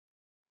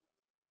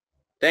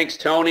Thanks,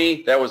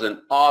 Tony. That was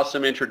an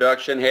awesome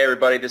introduction. Hey,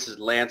 everybody, this is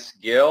Lance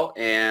Gill,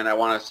 and I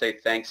want to say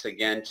thanks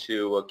again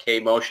to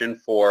K-Motion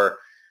for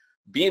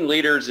being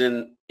leaders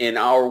in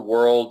our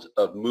world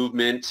of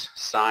movement,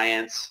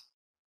 science,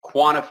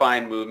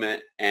 quantifying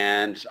movement,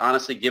 and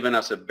honestly giving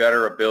us a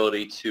better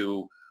ability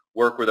to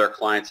work with our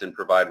clients and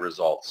provide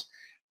results.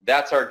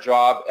 That's our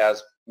job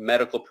as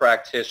medical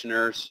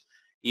practitioners,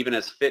 even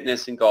as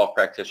fitness and golf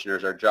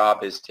practitioners. Our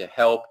job is to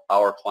help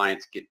our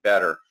clients get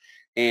better.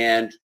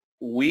 And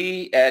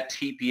we at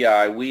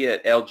TPI, we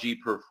at LG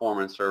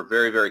Performance are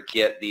very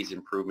get these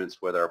improvements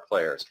with our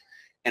players.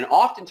 And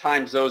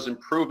oftentimes those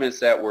improvements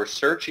that we're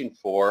searching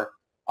for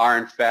are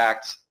in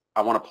fact,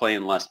 I want to play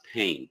in less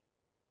pain.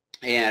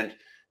 And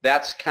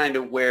that's kind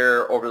of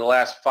where over the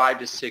last 5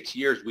 to 6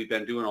 years we've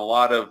been doing a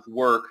lot of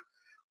work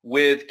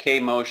with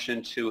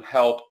K-Motion to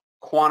help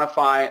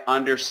quantify,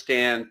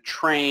 understand,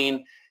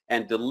 train,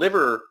 and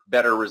deliver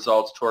better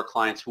results to our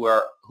clients who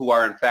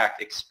are in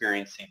fact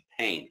experiencing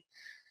pain.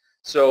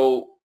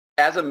 So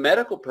as a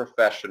medical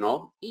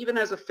professional, even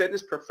as a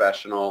fitness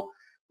professional,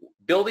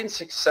 building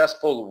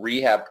successful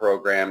rehab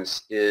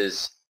programs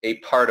is a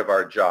part of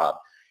our job.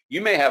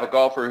 You may have a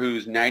golfer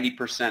who's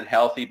 90%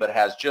 healthy but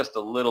has just a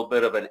little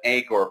bit of an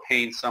ache or a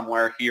pain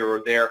somewhere here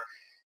or there.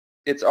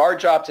 It's our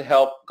job to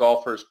help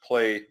golfers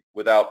play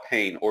without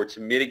pain or to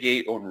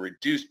mitigate or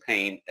reduce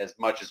pain as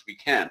much as we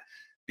can,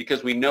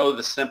 because we know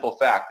the simple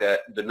fact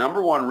that the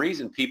number one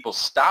reason people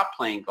stop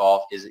playing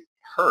golf is it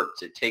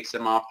hurts. It takes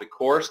them off the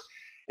course,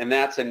 and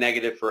that's a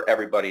negative for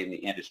everybody in the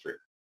industry.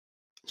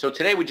 So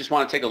today we just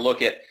want to take a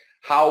look at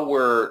how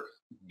we're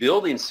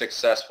building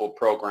successful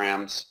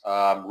programs,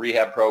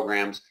 rehab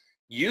programs,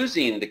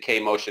 using the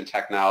K-Motion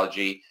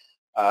technology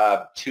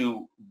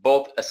to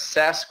both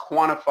assess,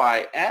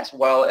 quantify, as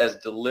well as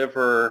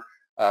deliver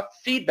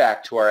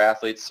feedback to our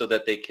athletes so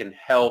that they can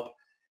help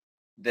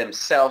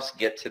themselves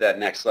get to that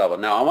next level.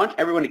 Now, I want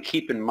everyone to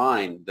keep in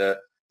mind that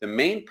the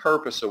main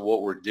purpose of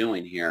what we're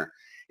doing here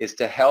is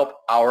to help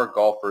our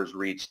golfers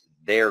reach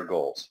their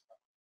goals.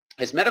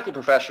 As medical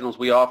professionals,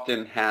 we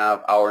often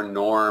have our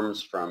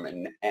norms from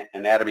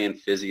anatomy and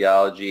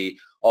physiology,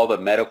 all the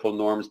medical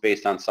norms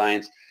based on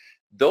science.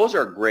 Those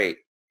are great,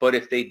 but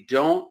if they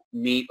don't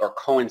meet or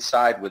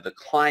coincide with the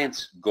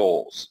client's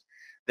goals,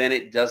 then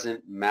it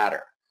doesn't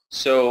matter.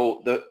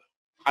 So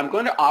I'm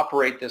going to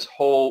operate this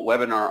whole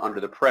webinar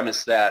under the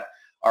premise that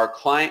our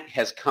client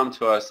has come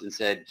to us and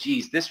said,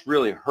 geez, this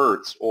really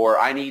hurts, or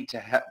I need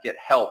to get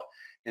help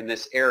in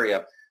this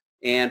area.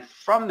 And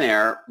from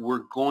there,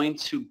 we're going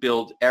to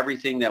build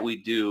everything that we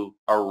do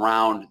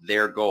around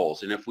their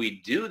goals. And if we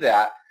do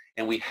that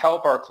and we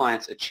help our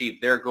clients achieve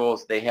their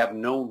goals, they have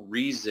no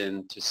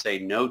reason to say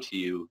no to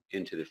you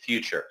into the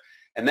future.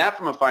 And that,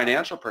 from a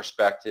financial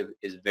perspective,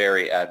 is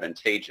very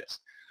advantageous.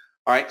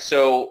 All right,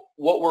 so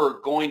what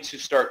we're going to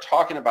start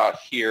talking about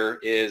here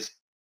is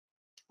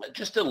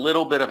just a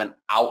little bit of an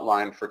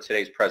outline for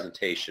today's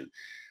presentation.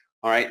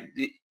 All right,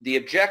 the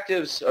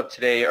objectives of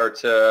today are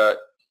to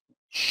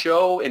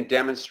show and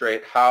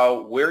demonstrate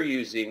how we're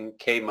using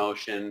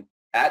K-Motion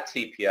at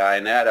TPI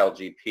and at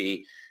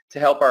LGP to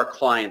help our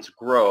clients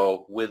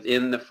grow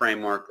within the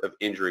framework of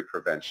injury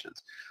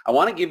preventions. I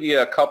want to give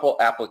you a couple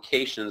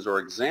applications or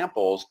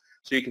examples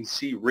so you can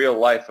see real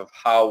life of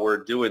how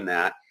we're doing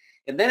that.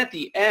 And then at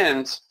the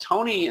end,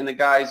 Tony and the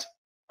guys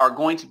are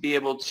going to be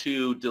able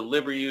to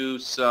deliver you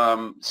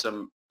some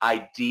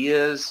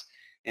ideas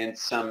and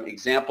some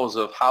examples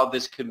of how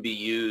this can be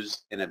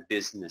used in a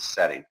business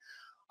setting.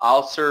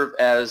 I'll serve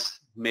as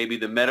maybe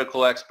the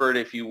medical expert,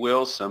 if you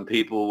will. Some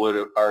people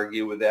would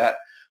argue with that.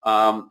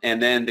 And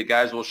then the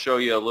guys will show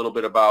you a little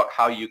bit about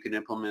how you can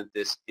implement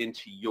this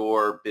into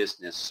your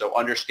business. So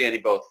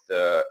understanding both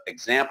the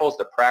examples,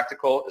 the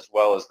practical, as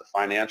well as the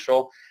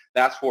financial,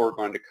 that's what we're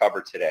going to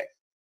cover today.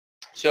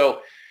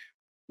 So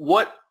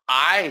what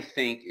I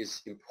think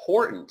is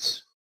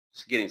important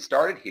getting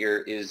started here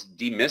is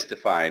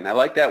demystifying. I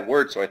like that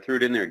word, so I threw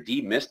it in there,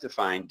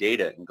 demystifying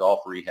data in golf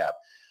rehab.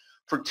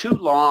 For too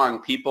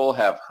long, people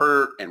have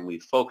hurt, and we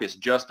focus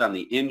just on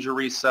the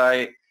injury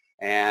site.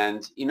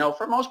 And, you know,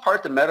 for the most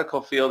part, the medical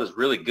field is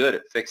really good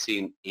at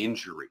fixing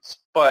injuries.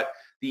 But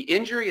the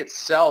injury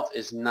itself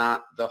is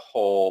not the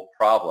whole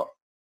problem.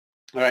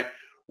 All right.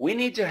 We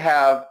need to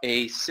have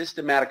a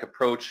systematic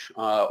approach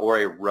or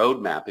a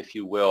roadmap, if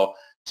you will,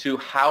 to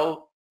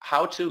how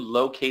to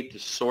locate the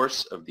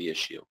source of the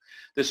issue.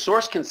 The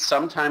source can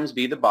sometimes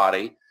be the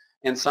body,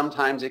 and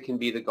sometimes it can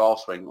be the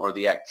golf swing or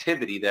the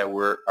activity that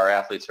our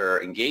athletes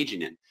are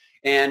engaging in.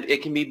 And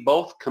it can be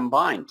both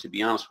combined, to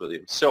be honest with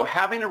you. So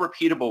having a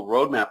repeatable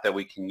roadmap that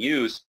we can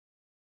use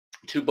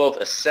to both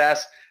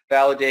assess,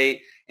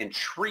 validate, and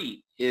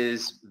treat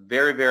is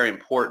very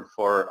important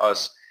for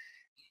us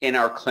in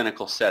our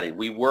clinical setting.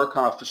 We work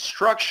off a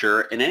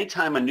structure, and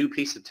anytime a new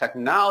piece of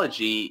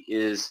technology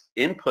is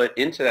input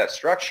into that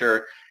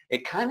structure,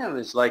 it kind of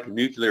is like a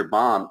nuclear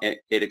bomb. It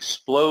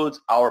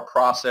explodes our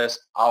process,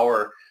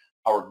 our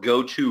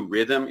go-to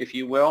rhythm, if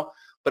you will.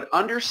 but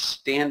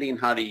understanding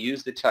how to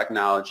use the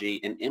technology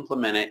and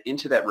implement it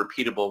into that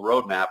repeatable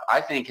roadmap, I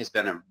think has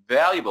been a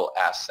valuable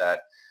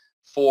asset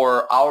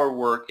for our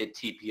work at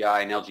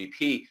TPI and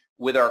LGP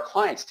with our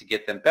clients to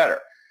get them better.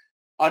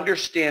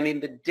 Understanding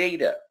the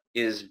data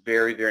is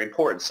very, very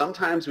important.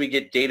 Sometimes we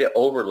get data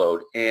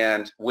overload,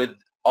 and with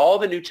all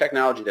the new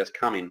technology that's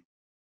coming,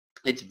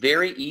 it's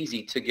very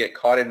easy to get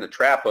caught in the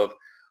trap of,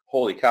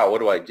 holy cow, what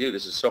do I do?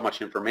 This is so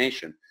much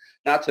information.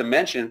 Not to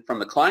mention, from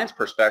the client's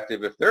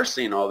perspective, if they're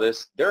seeing all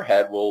this, their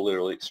head will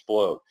literally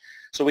explode.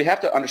 So we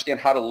have to understand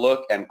how to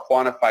look and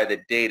quantify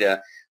the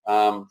data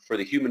for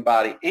the human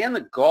body and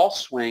the golf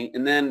swing,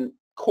 and then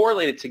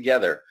correlate it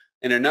together.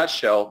 In a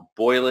nutshell,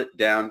 boil it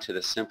down to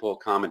the simple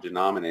common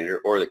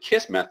denominator, or the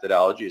KISS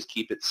methodology is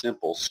keep it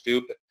simple,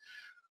 stupid.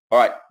 All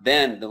right,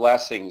 then the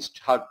last thing is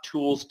how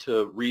tools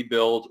to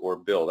rebuild or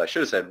build. I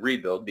should have said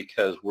rebuild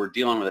because we're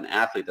dealing with an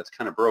athlete that's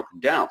kind of broken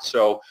down.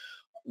 So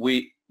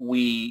we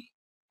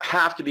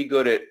have to be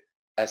good at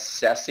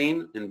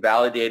assessing and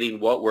validating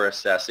what we're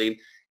assessing,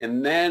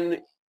 and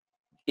then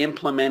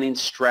implementing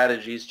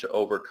strategies to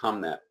overcome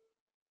that.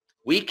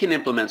 We can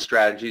implement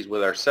strategies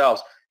with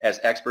ourselves as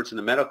experts in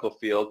the medical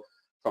field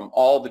from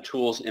all the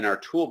tools in our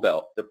tool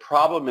belt. The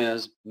problem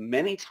is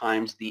many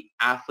times the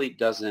athlete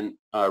doesn't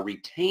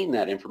retain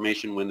that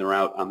information when they're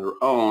out on their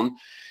own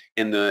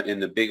in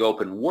the big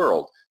open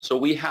world. So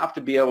we have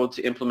to be able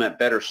to implement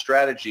better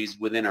strategies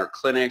within our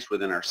clinics,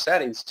 within our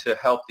settings, to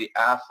help the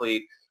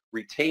athlete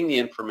retain the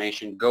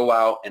information, go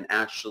out and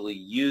actually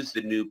use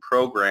the new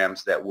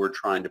programs that we're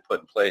trying to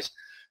put in place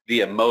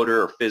via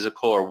motor or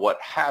physical or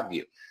what have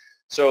you.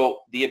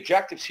 So the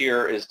objectives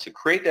here is to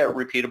create that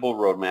repeatable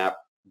roadmap,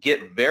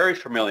 get very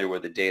familiar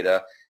with the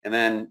data, and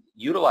then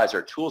utilize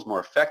our tools more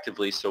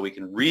effectively so we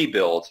can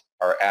rebuild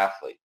our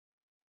athlete.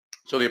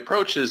 So the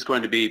approach is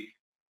going to be,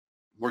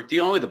 we're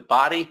dealing with the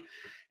body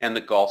and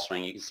the golf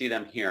swing. You can see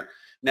them here.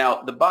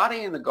 Now, the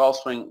body and the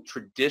golf swing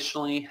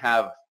traditionally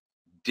have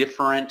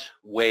different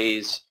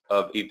ways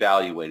of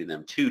evaluating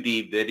them.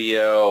 2D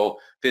video,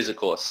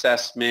 physical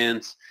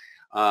assessments,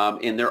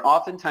 and they're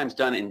oftentimes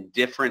done in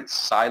different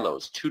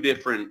silos, two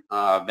different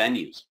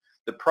venues.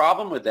 The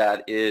problem with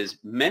that is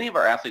many of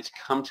our athletes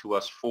come to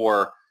us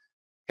for,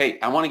 hey,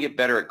 I want to get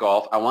better at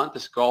golf. I want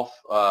this golf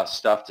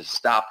stuff to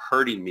stop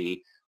hurting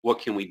me.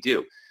 What can we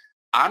do?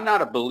 I'm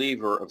not a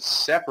believer of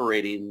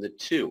separating the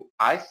two.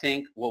 I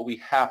think what we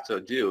have to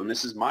do, and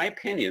this is my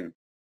opinion,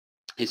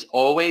 is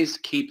always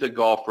keep the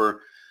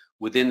golfer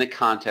within the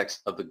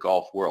context of the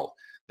golf world.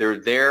 They're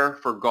there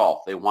for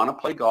golf. They want to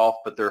play golf,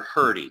 but they're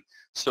hurting.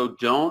 So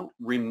don't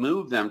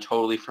remove them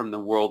totally from the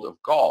world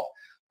of golf.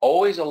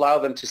 Always allow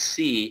them to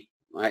see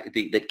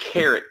the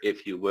carrot,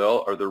 if you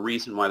will, or the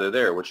reason why they're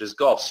there, which is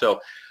golf. So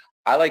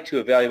I like to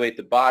evaluate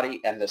the body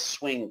and the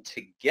swing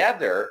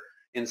together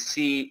and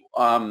see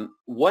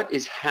what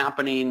is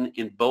happening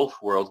in both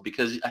worlds,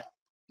 because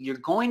you're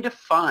going to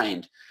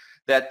find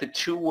that the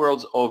two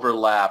worlds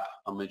overlap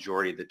a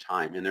majority of the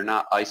time, and they're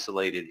not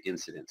isolated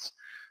incidents.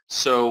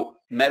 So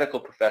medical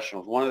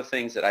professionals, one of the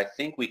things that I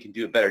think we can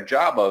do a better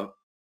job of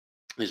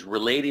is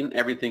relating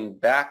everything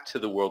back to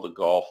the world of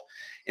golf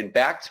and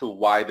back to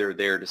why they're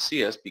there to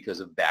see us,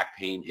 because of back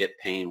pain, hip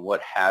pain,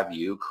 what have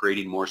you,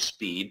 creating more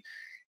speed,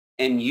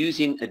 and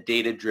using a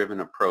data-driven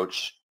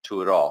approach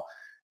to it all.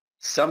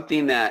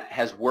 Something that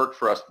has worked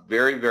for us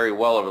very, very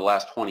well over the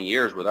last 20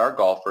 years with our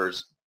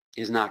golfers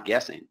is not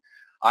guessing.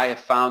 I have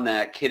found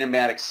that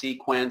kinematic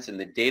sequence and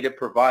the data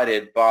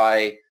provided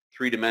by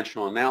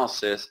three-dimensional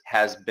analysis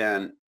has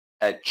been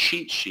a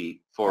cheat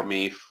sheet for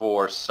me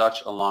for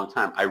such a long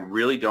time. I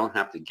really don't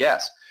have to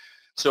guess.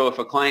 So if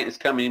a client is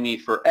coming to me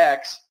for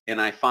X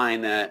and I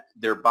find that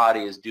their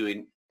body is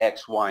doing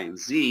X, Y, and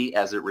Z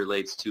as it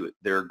relates to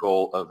their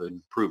goal of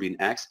improving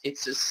X,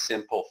 it's a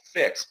simple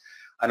fix.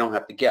 I don't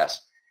have to guess.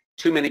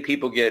 Too many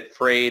people get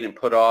frayed and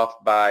put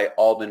off by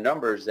all the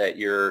numbers that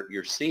you're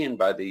seeing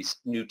by these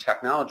new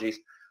technologies.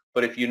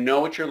 But if you know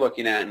what you're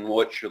looking at and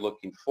what you're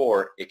looking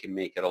for, it can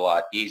make it a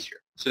lot easier.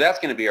 So that's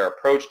going to be our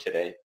approach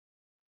today.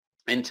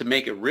 And to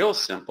make it real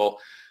simple,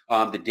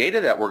 the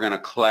data that we're going to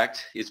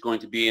collect is going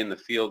to be in the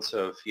fields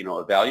of,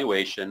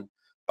 evaluation,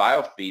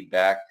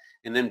 biofeedback,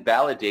 and then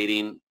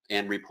validating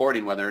and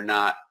reporting whether or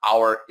not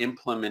our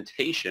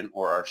implementation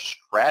or our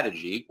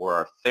strategy or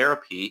our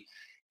therapy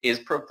is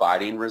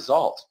providing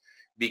results.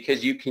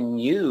 Because you can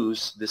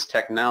use this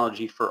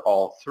technology for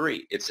all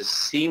three. It's a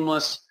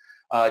seamless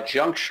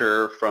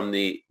juncture from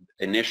the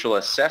initial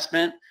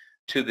assessment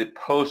to the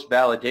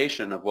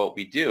post-validation of what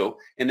we do,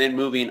 and then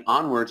moving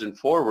onwards and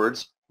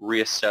forwards,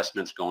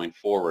 reassessments going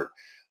forward.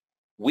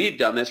 We've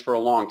done this for a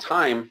long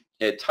time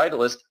at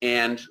Titleist,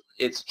 and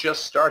it's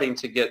just starting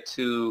to get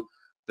to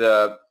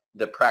the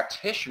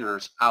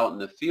practitioners out in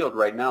the field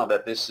right now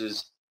that this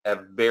is a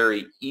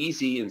very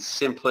easy and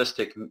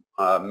simplistic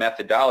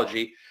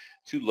methodology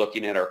to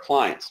looking at our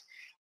clients.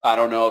 I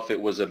don't know if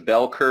it was a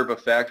bell curve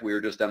effect, we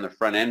were just on the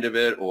front end of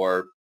it,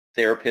 or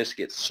therapists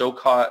get so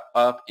caught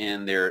up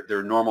in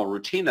their normal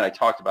routine that I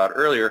talked about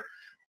earlier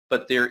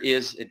but there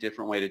is a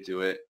different way to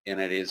do it, and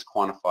it is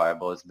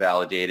quantifiable, it's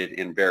validated,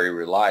 and very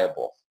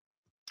reliable.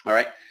 All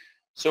right,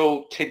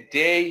 so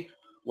today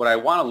what I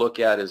want to look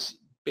at is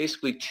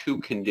basically two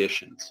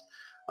conditions.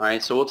 All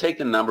right, so we'll take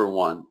the number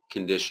one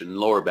condition,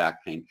 lower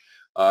back pain.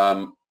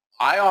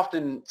 I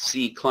often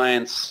see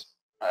clients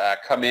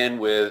come in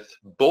with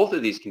both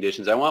of these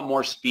conditions. I want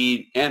more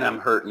speed and I'm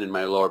hurting in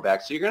my lower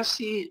back. So you're going to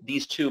see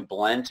these two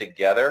blend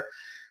together.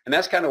 And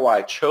that's kind of why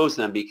I chose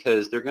them,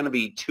 because they're going to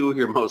be two of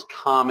your most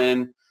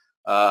common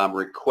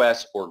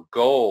requests or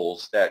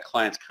goals that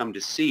clients come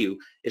to see you,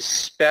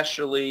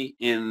 especially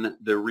in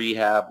the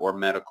rehab or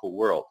medical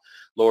world.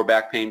 Lower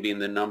back pain being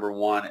the number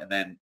one, and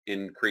then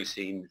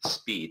increasing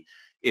speed.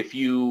 If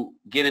you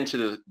get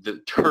into the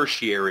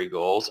tertiary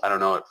goals, I don't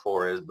know what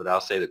 4 is, but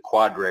I'll say the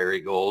quadrary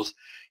goals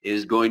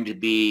is going to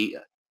be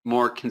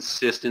more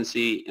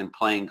consistency and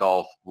playing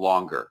golf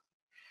longer.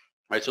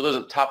 All right, so those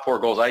are the top 4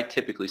 goals I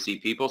typically see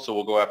people. So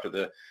we'll go after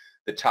the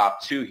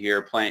top 2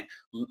 here. Playing,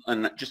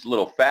 and just a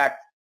little fact,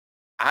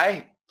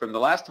 from the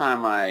last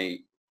time I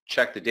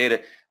checked the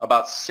data,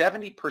 about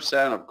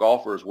 70% of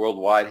golfers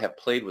worldwide have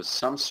played with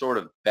some sort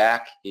of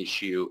back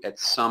issue at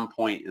some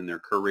point in their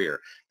career.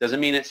 Doesn't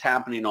mean it's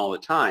happening all the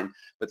time,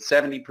 but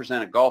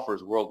 70% of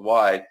golfers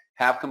worldwide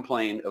have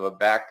complained of a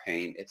back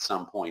pain at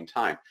some point in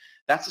time.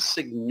 That's a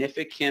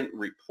significant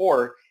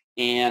report,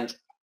 and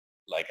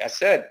like I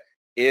said,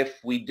 if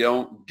we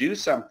don't do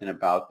something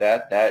about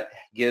that, that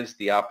gives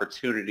the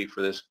opportunity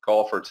for this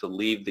golfer to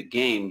leave the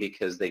game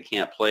because they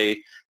can't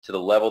play to the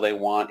level they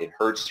want. It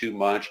hurts too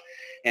much.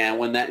 And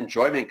when that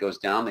enjoyment goes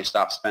down, they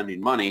stop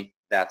spending money.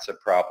 That's a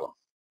problem.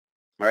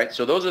 All right,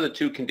 so those are the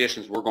two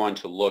conditions we're going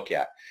to look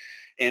at.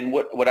 And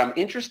what I'm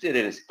interested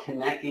in is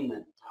connecting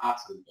the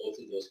dots of both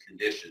of those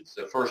conditions.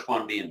 The first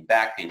one being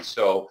back pain.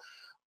 So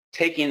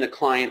taking the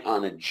client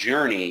on a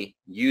journey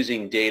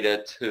using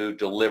data to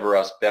deliver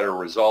us better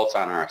results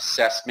on our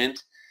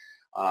assessment,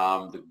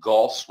 the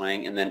golf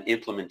swing, and then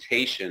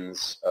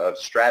implementations of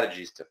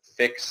strategies to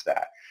fix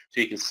that.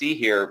 So you can see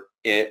here,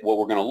 what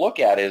we're going to look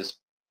at is,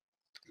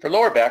 for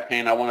lower back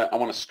pain, I want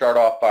to start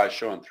off by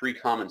showing 3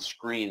 common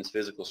screens,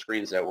 physical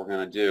screens that we're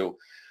going to do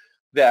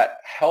that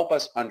help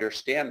us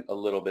understand a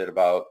little bit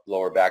about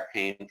lower back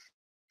pain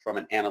from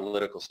an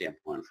analytical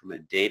standpoint, from a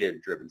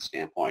data-driven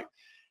standpoint,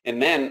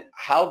 and then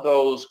how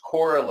those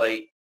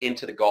correlate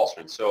into the golf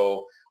swing.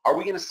 So are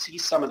we going to see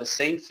some of the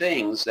same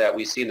things that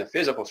we see in the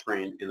physical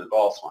screen in the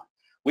golf swing?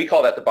 We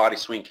call that the body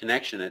swing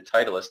connection at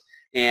Titleist,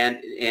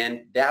 and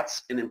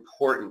that's an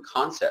important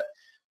concept.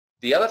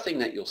 The other thing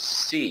that you'll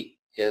see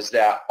is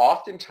that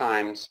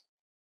oftentimes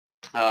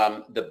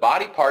the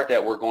body part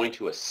that we're going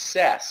to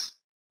assess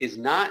is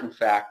not in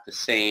fact the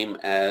same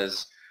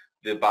as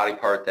the body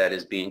part that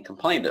is being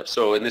complained of.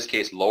 So in this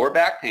case, lower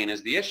back pain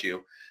is the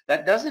issue.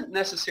 That doesn't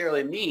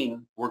necessarily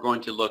mean we're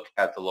going to look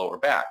at the lower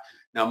back.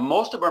 Now,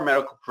 most of our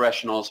medical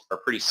professionals are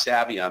pretty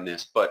savvy on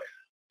this, but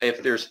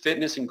if there's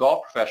fitness and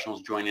golf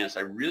professionals joining us,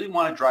 I really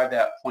want to drive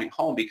that point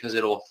home because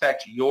it'll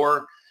affect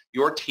your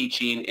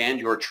teaching and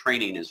your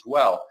training as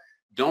well.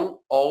 Don't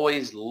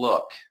always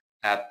look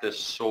at the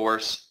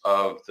source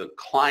of the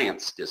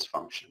client's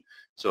dysfunction.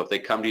 So if they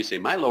come to you and say,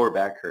 my lower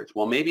back hurts,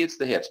 well, maybe it's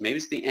the hips, maybe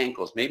it's the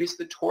ankles, maybe it's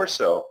the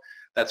torso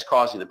that's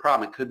causing the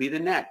problem. It could be the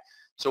neck.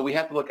 So we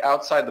have to look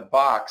outside the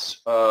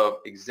box of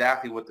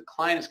exactly what the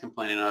client is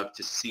complaining of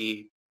to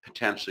see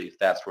potentially if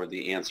that's where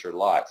the answer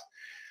lies.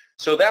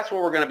 So that's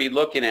what we're going to be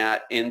looking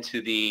at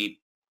into the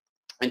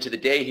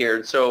day here.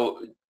 And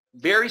so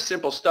very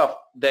simple stuff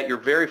that you're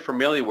very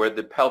familiar with,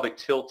 the pelvic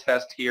tilt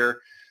test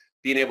here,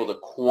 being able to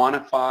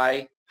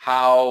quantify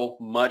how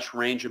much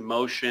range of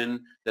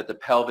motion that the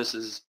pelvis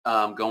is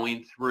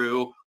going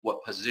through,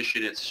 what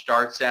position it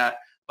starts at,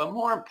 but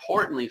more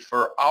importantly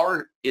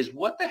is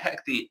what the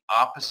heck the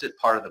opposite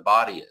part of the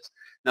body is.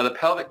 Now the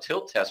pelvic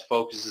tilt test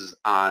focuses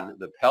on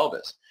the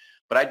pelvis,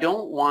 but I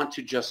don't want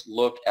to just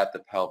look at the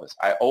pelvis.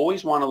 I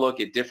always want to look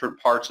at different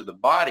parts of the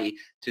body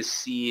to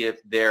see if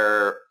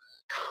they're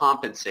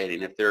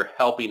compensating, if they're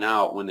helping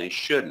out when they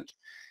shouldn't.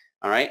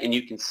 All right, and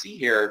you can see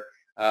here,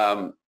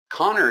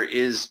 Connor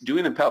is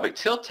doing a pelvic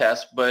tilt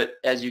test, but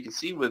as you can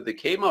see with the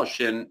K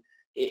motion,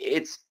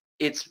 it's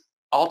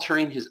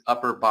altering his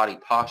upper body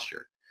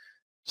posture.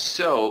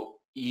 So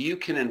you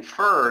can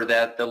infer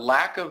that the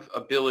lack of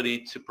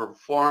ability to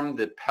perform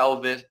the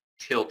pelvic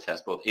tilt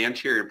test, both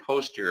anterior and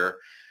posterior,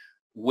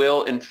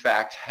 will in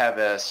fact have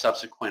a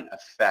subsequent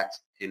effect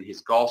in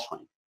his golf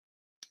swing.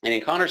 And in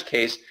Connor's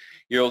case,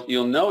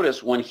 you'll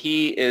notice when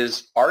he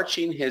is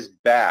arching his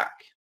back,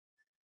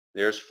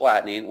 there's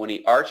flattening. When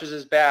he arches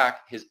his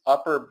back, his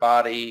upper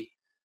body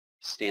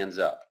stands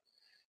up.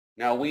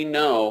 Now we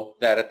know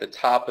that at the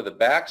top of the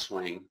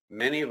backswing,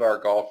 many of our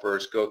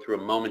golfers go through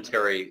a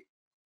momentary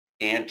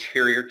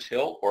anterior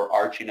tilt or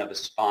arching of the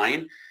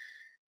spine.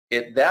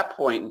 At that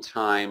point in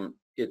time,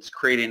 it's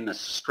creating a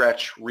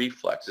stretch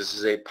reflex. This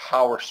is a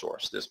power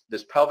source.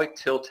 This pelvic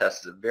tilt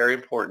test is a very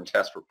important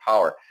test for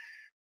power.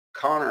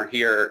 Connor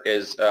here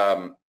is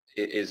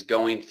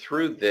going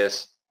through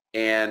this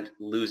and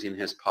losing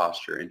his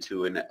posture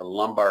into a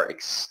lumbar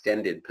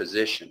extended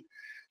position.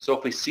 So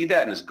if we see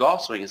that in his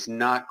golf swing, it's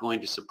not going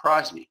to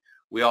surprise me.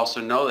 We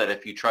also know that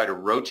if you try to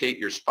rotate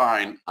your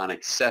spine on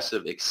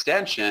excessive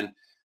extension,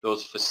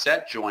 those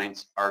facet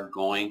joints are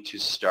going to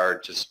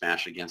start to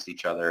smash against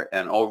each other,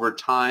 and over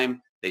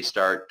time they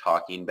start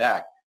talking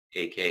back,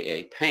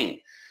 aka pain.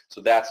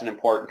 So that's an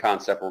important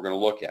concept we're going to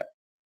look at.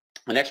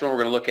 The next one we're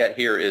going to look at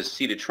here is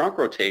seated trunk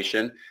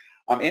rotation.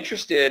 I'm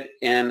interested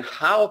in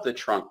how the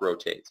trunk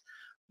rotates.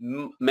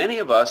 Many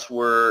of us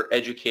were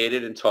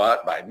educated and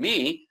taught by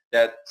me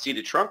that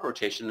seated trunk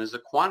rotation is a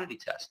quantity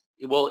test.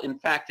 Well, in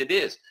fact, it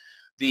is.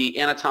 The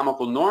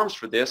anatomical norms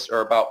for this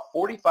are about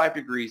 45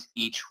 degrees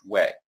each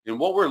way. And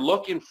what we're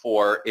looking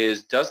for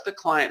is, does the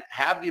client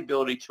have the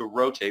ability to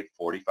rotate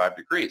 45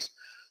 degrees?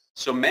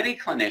 So many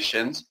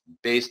clinicians,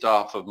 based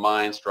off of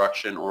my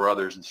instruction or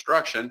others'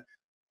 instruction,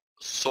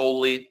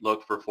 solely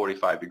look for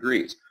 45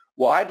 degrees.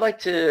 Well, I'd like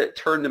to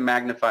turn the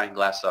magnifying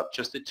glass up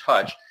just a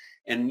touch,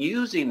 and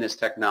using this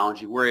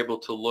technology, we're able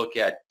to look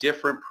at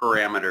different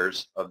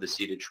parameters of the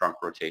seated trunk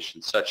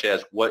rotation, such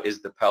as what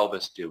is the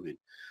pelvis doing?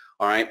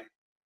 All right.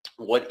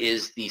 What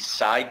is the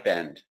side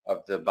bend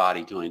of the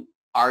body doing?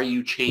 Are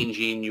you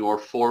changing your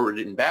forward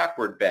and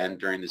backward bend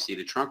during the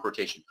seated trunk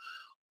rotation?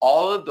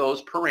 All of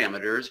those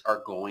parameters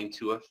are going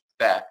to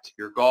affect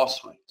your golf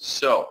swing.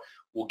 So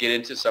we'll get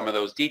into some of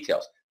those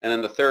details. And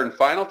then the third and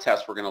final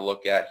test we're going to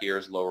look at here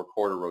is lower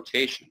quarter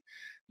rotation.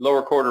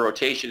 Lower quarter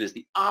rotation is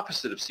the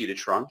opposite of seated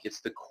trunk.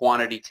 It's the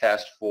quantity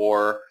test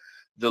for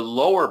the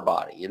lower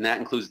body, and that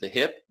includes the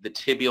hip, the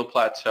tibial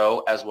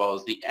plateau, as well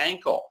as the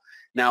ankle.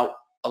 Now,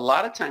 a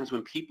lot of times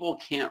when people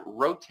can't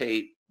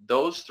rotate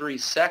those three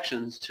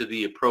sections to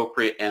the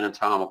appropriate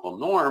anatomical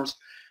norms,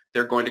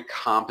 they're going to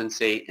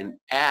compensate and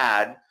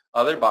add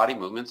other body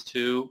movements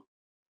to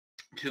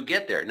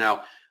get there.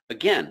 Now,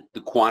 again, the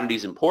quantity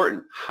is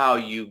important. How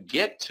you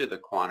get to the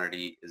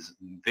quantity is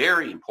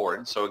very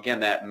important. So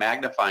again, that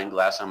magnifying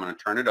glass, I'm going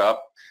to turn it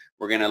up.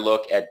 We're going to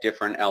look at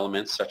different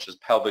elements such as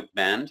pelvic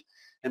bend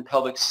and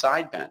pelvic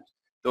side bend.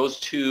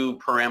 Those two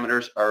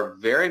parameters are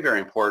very,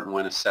 very important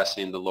when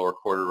assessing the lower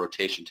quarter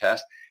rotation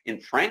test.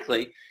 And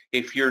frankly,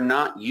 if you're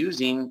not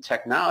using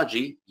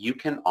technology, you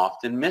can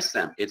often miss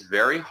them. It's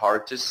very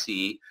hard to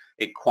see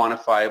a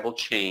quantifiable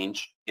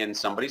change in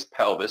somebody's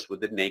pelvis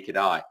with the naked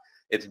eye.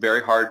 It's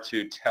very hard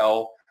to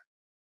tell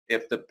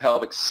if the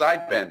pelvic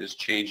side bend is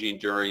changing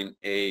during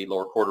a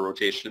lower quarter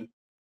rotation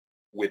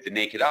with the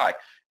naked eye.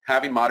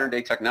 Having modern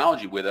day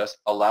technology with us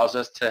allows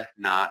us to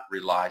not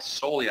rely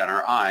solely on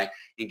our eye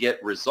and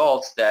get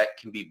results that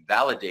can be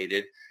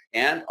validated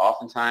and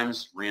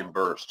oftentimes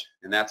reimbursed.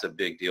 And that's a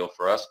big deal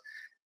for us.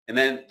 And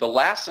then the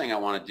last thing I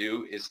want to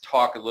do is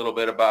talk a little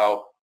bit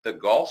about the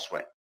golf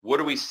swing. What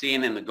are we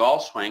seeing in the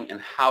golf swing, and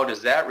how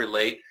does that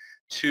relate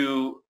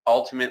to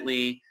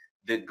ultimately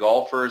the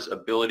golfer's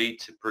ability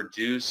to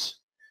produce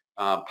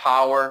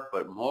power,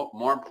 but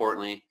more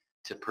importantly,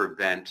 to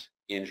prevent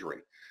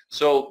injury?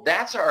 So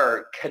that's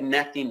our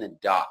connecting the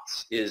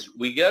dots. Is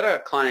we get a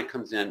client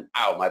comes in,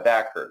 ow, my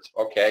back hurts.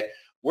 Okay,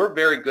 we're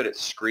very good at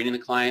screening the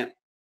client.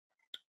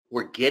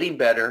 We're getting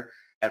better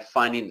at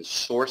finding the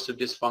source of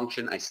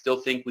dysfunction. I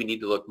still think we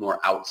need to look more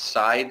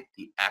outside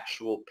the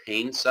actual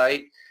pain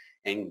site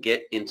and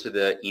get into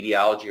the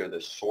etiology or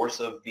the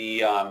source of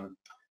the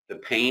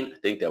pain. I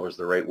think that was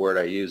the right word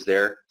I used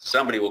there.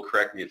 Somebody will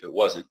correct me if it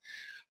wasn't.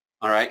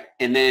 All right,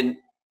 and then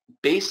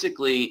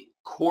basically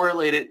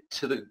correlate it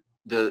to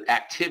the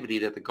activity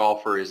that the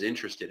golfer is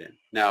interested in.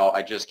 Now,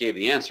 I just gave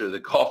the answer. The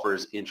golfer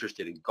is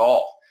interested in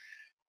golf.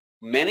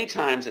 Many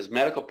times as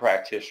medical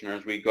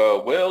practitioners, we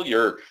go, well,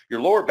 your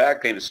lower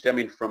back pain is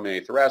stemming from a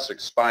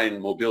thoracic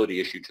spine mobility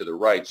issue to the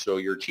right, so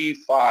your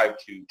T5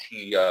 to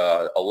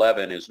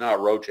T11 is not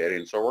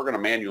rotating, so we're going to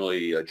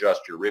manually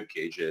adjust your rib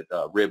cage at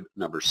rib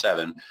number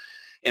 7.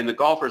 And the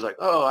golfer's like,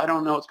 oh, I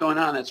don't know what's going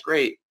on. That's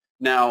great.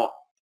 Now,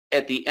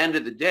 at the end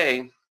of the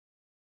day,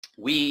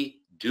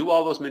 we do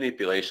all those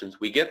manipulations,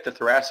 we get the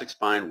thoracic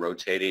spine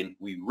rotating,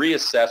 we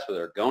reassess with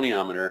our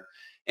goniometer,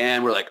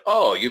 and we're like,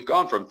 oh, you've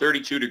gone from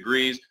 32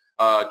 degrees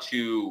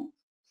to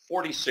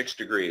 46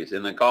 degrees.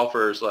 And the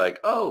golfer's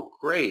like, oh,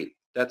 great,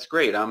 that's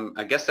great.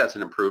 I guess that's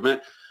an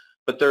improvement.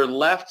 But they're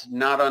left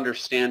not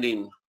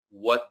understanding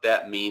what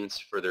that means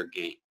for their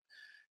game.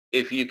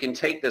 If you can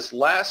take this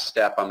last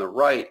step on the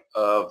right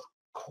of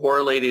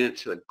correlating it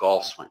to a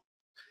golf swing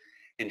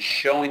and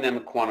showing them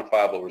a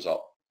quantifiable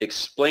result,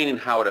 explaining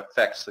how it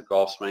affects the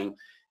golf swing,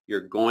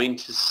 you're going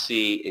to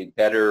see a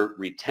better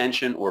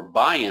retention or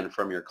buy-in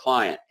from your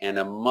client and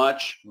a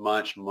much,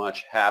 much,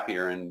 much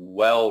happier and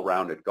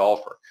well-rounded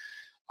golfer.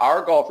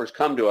 Our golfers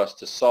come to us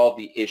to solve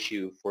the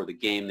issue for the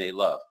game they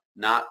love,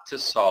 not to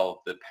solve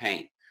the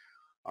pain.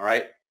 All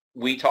right?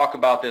 We talk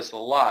about this a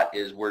lot,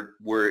 is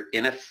we're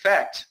in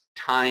effect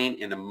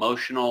tying an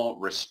emotional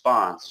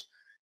response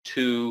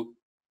to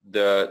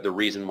the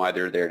reason why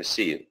they're there to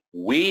see you.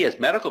 We as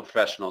medical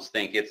professionals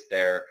think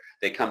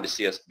they come to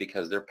see us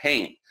because they're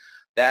pain.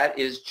 That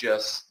is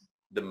just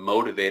the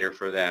motivator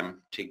for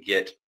them to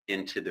get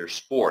into their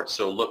sport.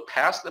 So look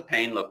past the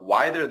pain, look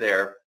why they're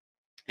there.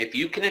 If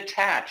you can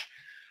attach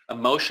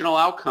emotional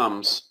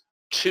outcomes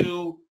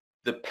to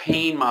the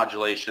pain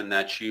modulation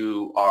that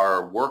you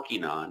are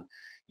working on,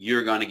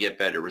 you're going to get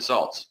better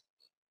results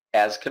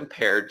as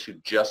compared to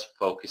just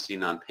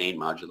focusing on pain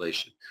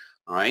modulation.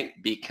 All right,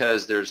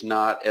 because there's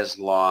not as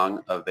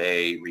long of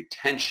a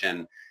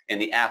retention in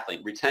the athlete.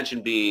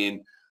 Retention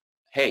being,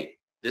 hey,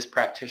 this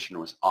practitioner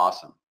was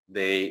awesome.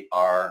 They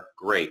are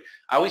great.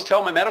 I always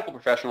tell my medical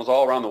professionals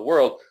all around the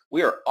world,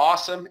 we are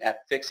awesome at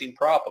fixing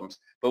problems,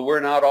 but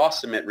we're not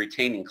awesome at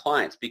retaining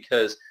clients,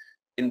 because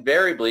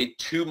invariably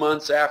 2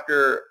 months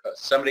after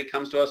somebody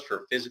comes to us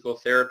for physical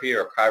therapy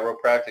or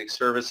chiropractic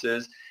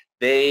services,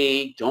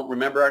 they don't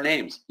remember our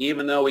names.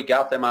 Even though we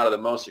got them out of the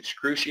most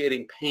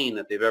excruciating pain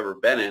that they've ever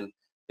been in,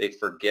 they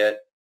forget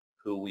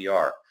who we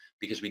are,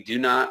 because we do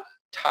not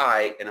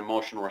tie an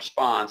emotional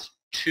response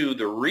to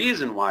the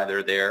reason why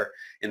they're there,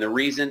 and the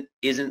reason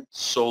isn't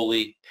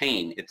solely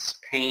pain. It's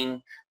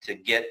pain to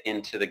get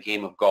into the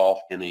game of golf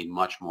in a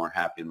much more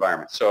happy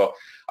environment. So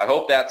I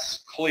hope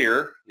that's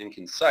clear and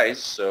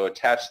concise. So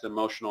attach the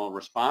emotional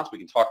response. We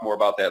can talk more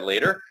about that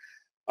later.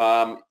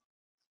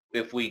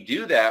 If we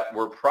do that,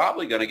 we're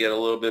probably going to get a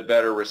little bit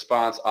better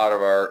response out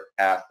of our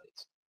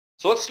athletes.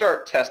 So let's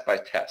start test by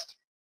test.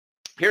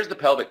 Here's the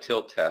pelvic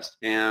tilt test,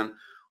 and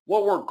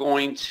what we're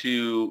going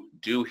to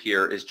do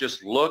here is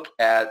just look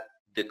at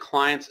the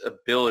client's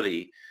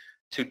ability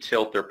to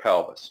tilt their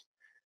pelvis.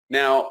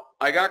 Now,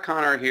 I got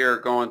Connor here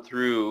going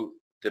through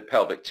the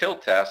pelvic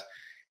tilt test,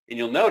 and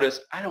you'll notice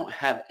I don't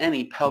have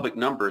any pelvic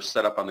numbers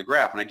set up on the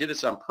graph, and I did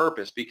this on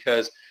purpose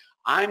because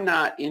I'm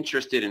not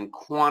interested in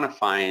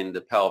quantifying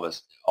the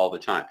pelvis all the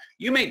time.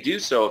 You may do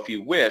so if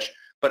you wish,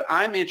 but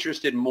I'm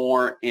interested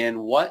more in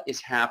what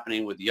is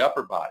happening with the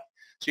upper body.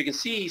 So you can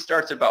see he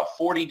starts at about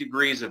 40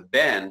 degrees of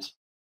bend,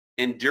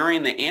 and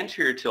during the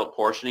anterior tilt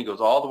portion, he goes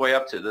all the way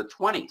up to the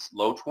 20s,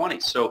 low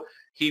 20s. So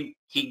he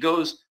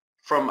goes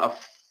from a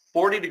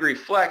 40-degree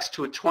flex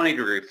to a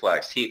 20-degree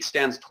flex. He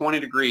extends 20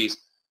 degrees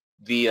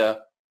via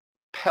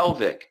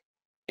pelvic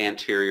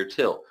anterior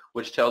tilt,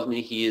 which tells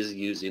me he is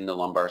using the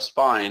lumbar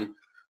spine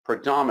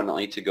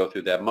predominantly to go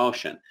through that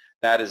motion.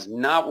 That is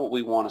not what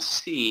we want to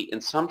see,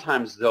 and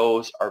sometimes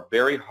those are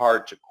very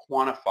hard to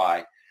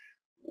quantify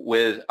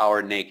with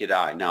our naked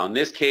eye. Now, in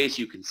this case,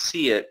 you can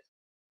see it,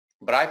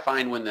 but I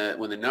find when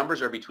the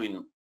numbers are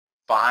between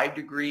 5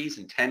 degrees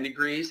and 10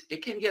 degrees,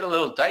 it can get a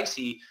little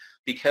dicey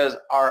because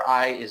our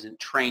eye isn't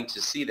trained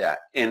to see that.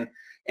 And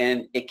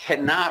it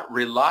cannot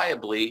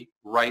reliably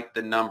write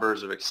the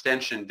numbers of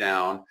extension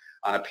down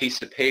on a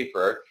piece of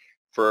paper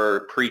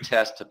for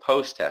pre-test to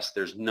post-test.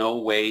 There's no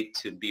way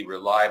to be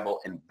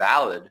reliable and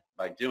valid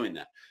by doing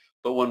that.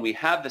 But when we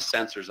have the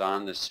sensors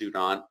on, the suit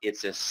on,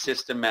 it's a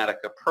systematic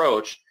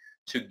approach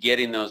to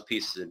getting those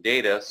pieces of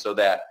data, so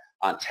that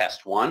on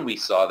test 1, we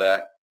saw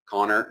that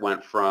Connor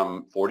went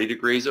from 40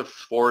 degrees of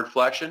forward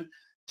flexion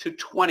to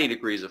 20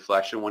 degrees of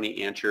flexion when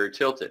he anterior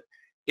tilted.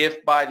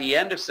 If by the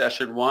end of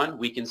session 1,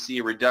 we can see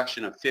a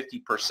reduction of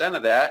 50%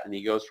 of that, and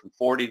he goes from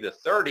 40 to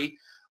 30,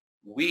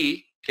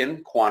 we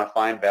can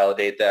quantify and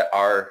validate that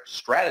our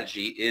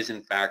strategy is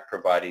in fact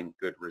providing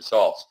good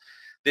results.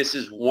 This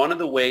is one of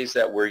the ways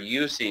that we're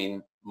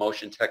using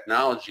motion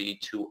technology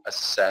to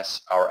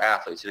assess our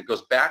athletes. And it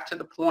goes back to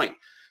the point,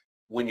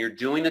 when you're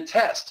doing a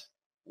test,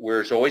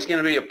 there's always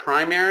going to be a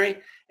primary,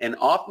 and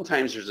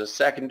oftentimes there's a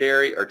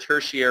secondary or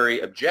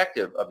tertiary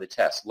objective of the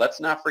test. Let's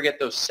not forget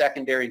those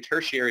secondary and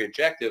tertiary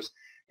objectives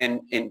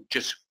and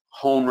just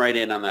hone right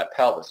in on that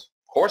pelvis.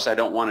 Of course, I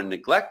don't want to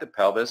neglect the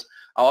pelvis.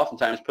 I'll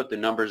oftentimes put the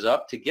numbers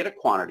up to get a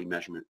quantity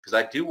measurement, because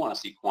I do want to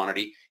see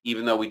quantity,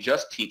 even though we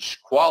just teach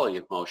quality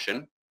of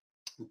motion.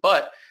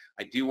 But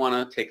I do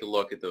want to take a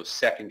look at those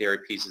secondary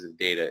pieces of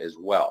data as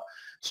well.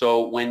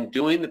 So when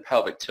doing the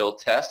pelvic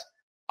tilt test,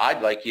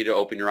 I'd like you to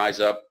open your eyes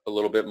up a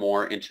little bit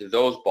more into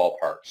those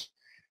ballparks.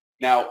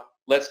 Now,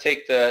 let's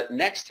take the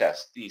next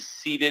test, the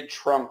seated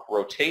trunk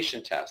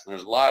rotation test. And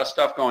there's a lot of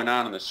stuff going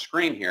on the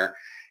screen here.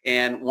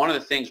 And one of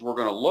the things we're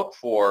going to look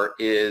for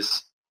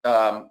is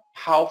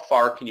how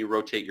far can you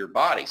rotate your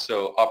body?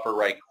 So upper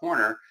right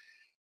corner,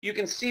 you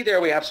can see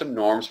there we have some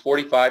norms,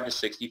 45 to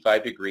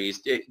 65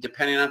 degrees.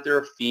 Depending on if they're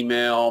a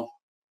female,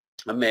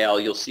 a male,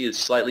 you'll see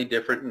slightly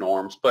different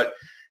norms. But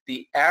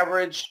the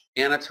average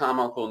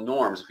anatomical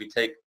norms, if you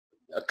take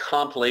a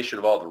compilation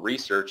of all the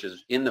research,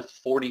 is in the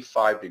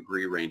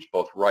 45-degree range,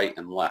 both right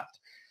and left.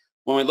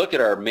 When we look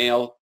at our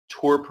male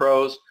tour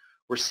pros,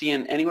 we're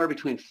seeing anywhere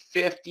between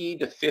 50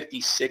 to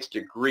 56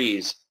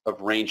 degrees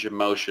of range of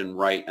motion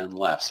right and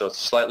left. So it's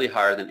slightly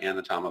higher than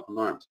anatomical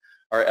norms.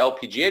 Our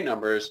LPGA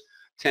numbers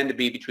tend to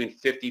be between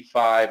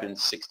 55 and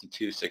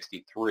 62,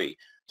 63.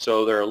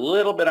 So they're a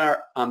little bit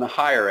on the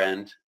higher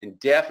end, and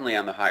definitely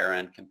on the higher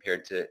end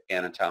compared to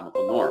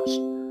anatomical norms.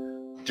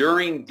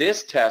 During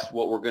this test,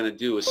 what we're going to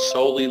do is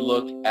solely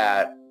look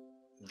at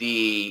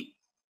the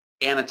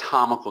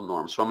anatomical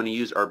norms. So I'm going to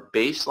use our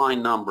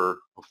baseline number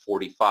of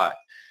 45.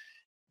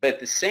 But at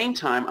the same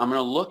time, I'm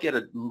going to look at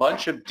a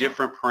bunch of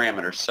different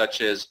parameters, such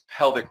as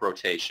pelvic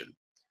rotation,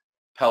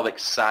 pelvic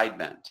side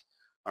bend,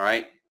 all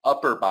right,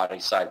 upper body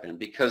side bend,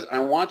 because I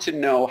want to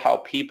know how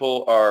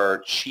people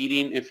are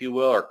cheating, if you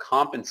will, or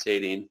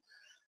compensating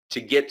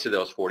to get to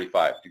those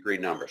 45-degree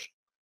numbers.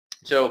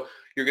 So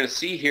you're going to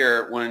see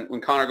here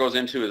when Connor goes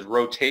into his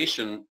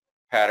rotation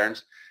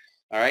patterns,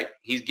 all right,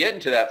 he's getting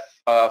to that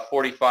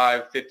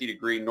 45,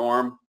 50-degree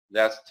norm.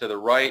 That's to the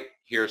right.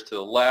 Here's to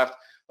the left.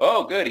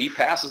 Oh, good. He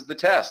passes the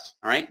test.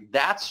 All right.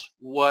 That's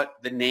what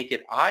the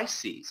naked eye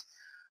sees.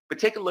 But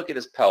take a look at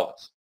his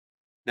pelvis.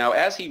 Now,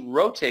 as he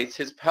rotates,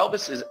 his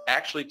pelvis is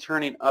actually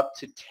turning up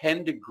to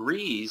 10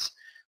 degrees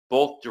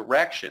both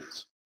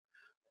directions.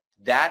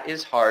 That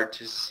is hard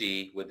to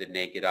see with the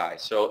naked eye.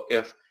 So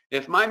if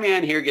my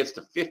man here gets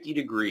to 50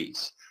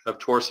 degrees of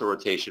torso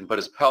rotation, but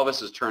his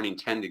pelvis is turning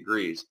 10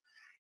 degrees,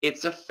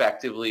 it's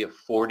effectively a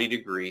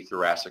 40-degree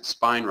thoracic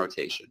spine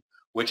rotation,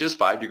 which is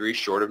 5 degrees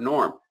short of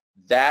norm.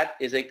 That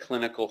is a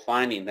clinical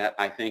finding that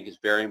I think is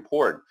very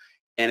important,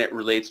 and it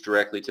relates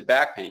directly to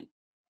back pain.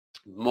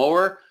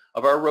 More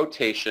of our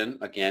rotation,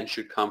 again,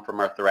 should come from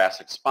our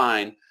thoracic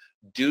spine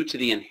due to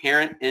the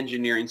inherent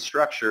engineering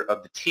structure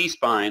of the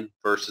T-spine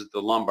versus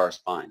the lumbar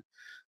spine.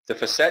 The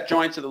facet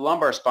joints of the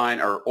lumbar spine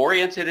are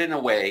oriented in a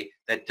way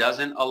that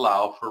doesn't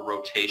allow for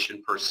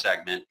rotation per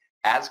segment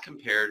as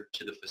compared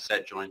to the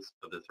facet joints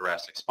of the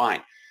thoracic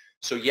spine.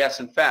 So yes,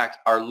 in fact,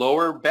 our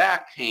lower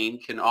back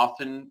pain can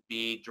often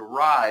be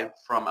derived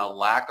from a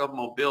lack of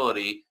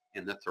mobility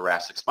in the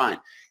thoracic spine.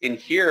 And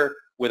here,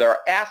 with our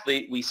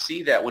athlete, we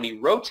see that when he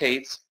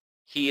rotates,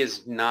 he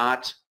is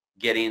not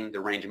getting the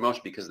range of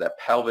motion because that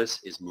pelvis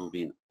is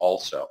moving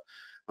also.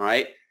 All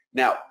right.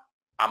 Now,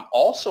 I'm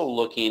also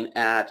looking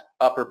at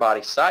upper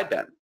body side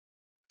bend.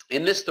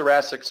 In this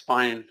thoracic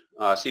spine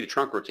seated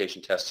trunk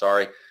rotation test,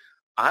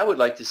 I would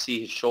like to see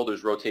his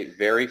shoulders rotate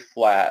very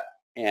flat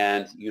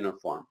and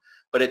uniform.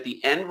 But at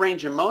the end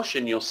range of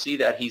motion, you'll see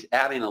that he's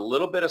adding a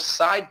little bit of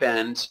side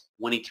bend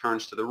when he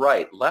turns to the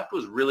right. Left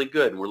was really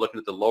good, and we're looking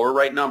at the lower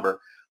right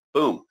number.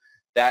 Boom.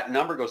 That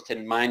number goes to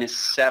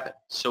 -7.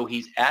 So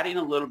he's adding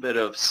a little bit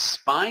of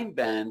spine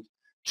bend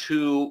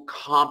to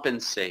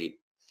compensate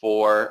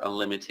for a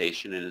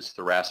limitation in his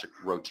thoracic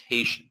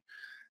rotation.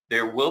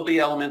 There will be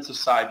elements of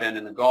side bend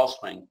in the golf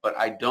swing, but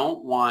I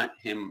don't want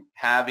him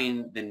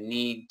having the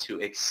need to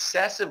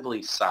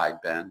excessively side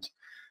bend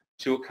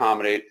to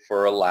accommodate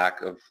for a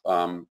lack of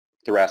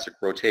thoracic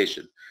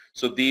rotation.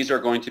 So these are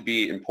going to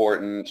be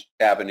important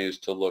avenues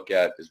to look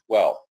at as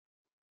well.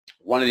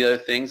 One of the other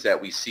things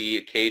that we see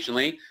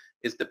occasionally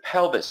is the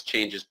pelvis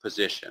changes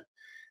position.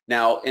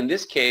 Now, in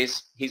this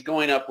case, he's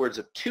going upwards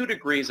of 2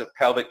 degrees of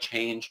pelvic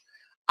change.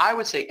 I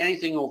would say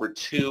anything over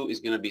 2 is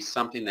going to be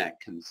something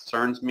that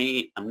concerns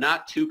me. I'm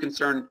not too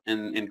concerned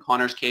in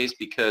Connor's case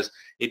because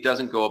it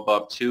doesn't go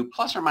above 2.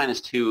 Plus or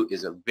minus 2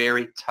 is a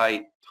very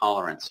tight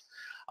tolerance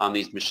on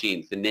these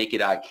machines. The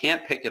naked eye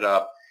can't pick it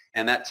up,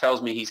 and that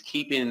tells me he's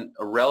keeping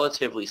a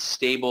relatively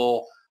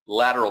stable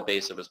lateral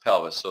base of his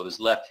pelvis, so his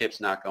left hip's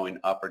not going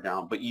up or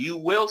down. But you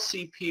will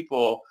see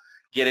people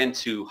get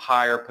into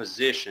higher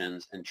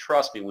positions, and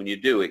trust me, when you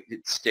do, it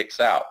sticks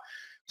out.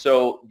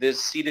 So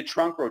this seated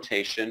trunk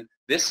rotation,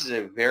 this is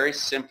a very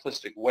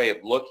simplistic way of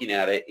looking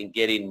at it and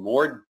getting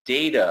more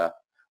data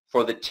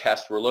for the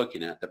test we're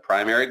looking at. The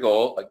primary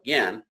goal,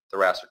 again,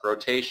 thoracic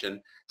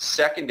rotation.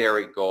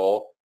 Secondary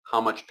goal,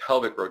 how much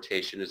pelvic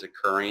rotation is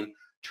occurring.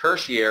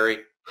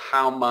 Tertiary,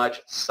 how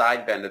much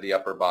side bend of the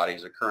upper body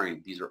is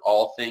occurring. These are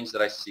all things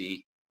that I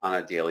see on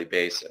a daily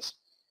basis.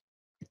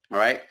 All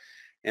right.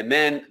 And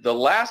then the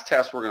last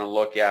test we're going to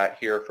look at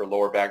here for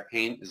lower back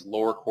pain is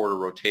lower quarter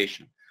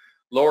rotation.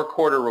 Lower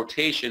quarter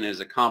rotation is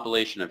a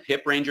compilation of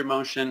hip range of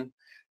motion,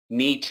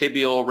 knee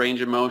tibial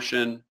range of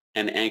motion,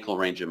 and ankle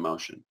range of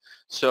motion.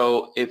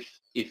 So if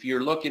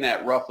you're looking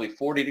at roughly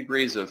 40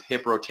 degrees of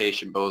hip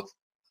rotation, both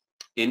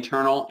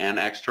internal and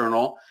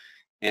external,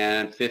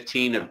 and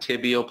 15 of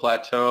tibial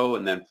plateau,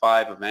 and then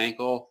 5 of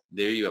ankle,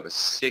 there you have a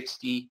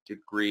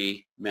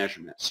 60-degree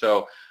measurement.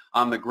 So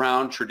on the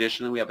ground,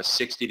 traditionally, we have a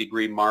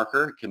 60-degree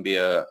marker. It can be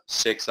a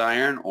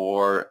 6-iron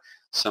or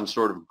some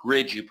sort of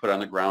grid you put on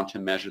the ground to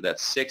measure that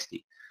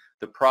 60.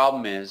 The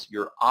problem is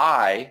your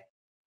eye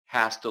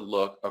has to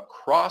look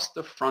across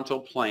the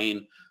frontal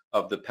plane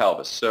of the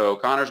pelvis. So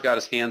Connor's got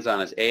his hands on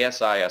his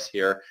ASIS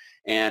here,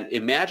 and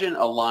imagine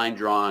a line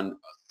drawn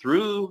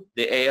through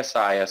the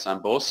ASIS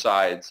on both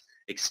sides,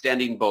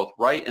 extending both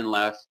right and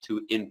left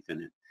to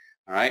infinite.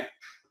 All right?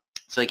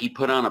 It's like you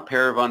put on a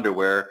pair of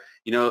underwear,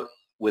 you know,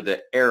 with an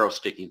arrow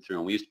sticking through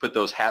them. We used to put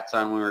those hats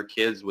on when we were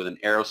kids with an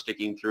arrow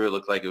sticking through. It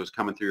looked like it was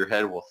coming through your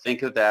head. Well,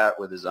 think of that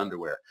with his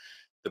underwear.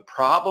 The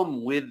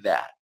problem with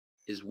that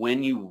is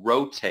when you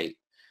rotate,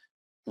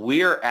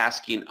 we are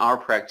asking our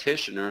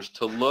practitioners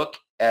to look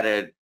at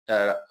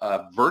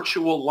a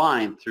virtual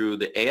line through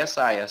the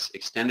ASIS,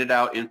 extended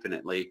out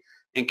infinitely,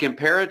 and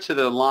compare it to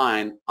the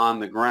line on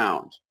the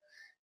ground.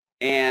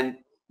 And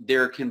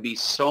there can be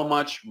so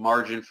much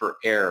margin for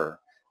error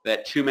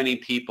that too many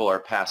people are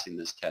passing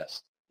this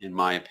test, in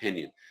my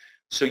opinion.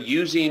 So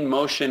using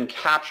motion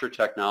capture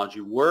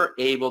technology, we're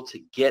able to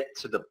get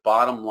to the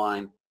bottom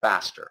line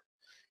faster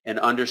and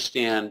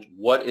understand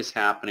what is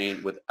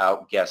happening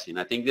without guessing.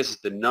 I think this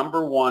is the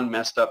 #1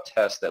 messed up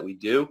test that we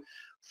do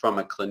from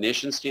a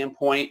clinician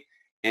standpoint,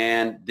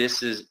 and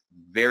this is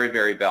very,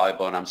 very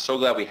valuable, and I'm so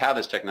glad we have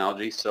this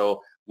technology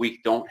so we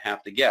don't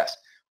have to guess.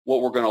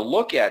 What we're going to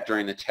look at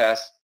during the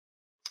test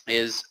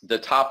is the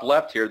top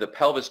left here, the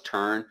pelvis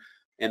turn,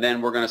 and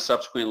then we're going to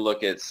subsequently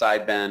look at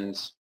side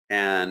bends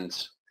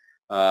and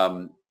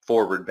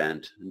forward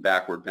bend and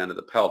backward bend of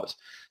the pelvis.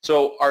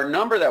 So our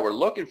number that we're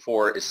looking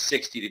for is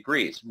 60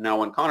 degrees. Now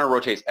when Connor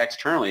rotates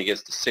externally, he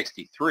gets to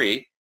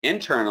 63.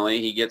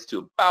 Internally, he gets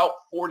to about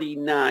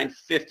 49,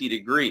 50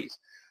 degrees.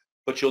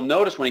 But you'll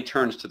notice when he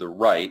turns to the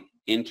right,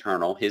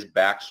 internal, his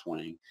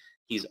backswing,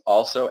 he's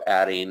also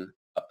adding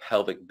a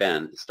pelvic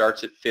bend. It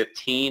starts at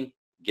 15,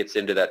 gets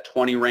into that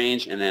 20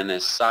 range, and then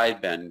his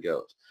side bend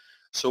goes.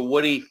 So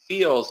what he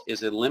feels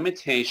is a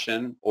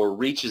limitation or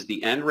reaches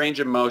the end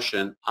range of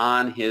motion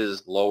on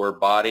his lower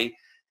body.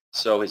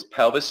 So his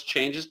pelvis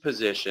changes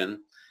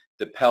position,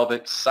 the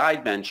pelvic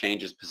side bend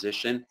changes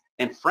position,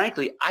 and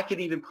frankly, I could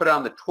even put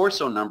on the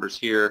torso numbers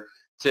here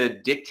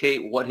to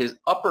dictate what his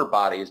upper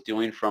body is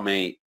doing from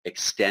a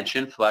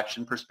extension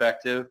flexion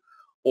perspective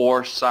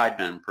or side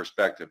bend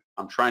perspective.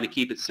 I'm trying to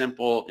keep it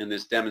simple in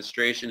this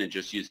demonstration and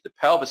just use the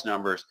pelvis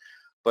numbers,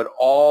 but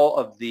all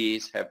of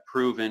these have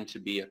proven to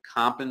be a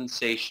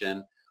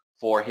compensation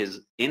for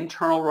his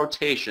internal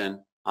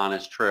rotation on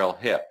his trail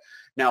hip.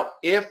 Now,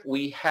 if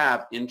we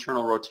have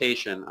internal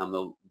rotation on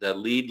the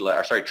lead leg,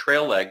 or sorry,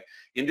 trail leg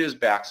into his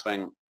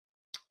backswing,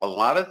 a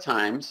lot of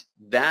times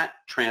that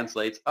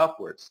translates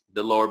upwards.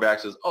 The lower back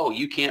says, oh,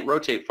 you can't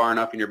rotate far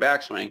enough in your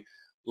backswing.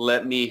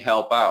 Let me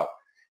help out.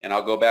 And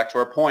I'll go back to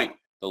our point.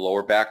 The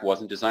lower back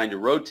wasn't designed to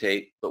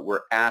rotate, but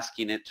we're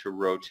asking it to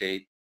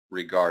rotate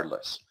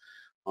regardless.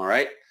 All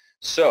right,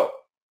 so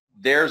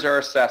there's our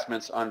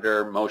assessments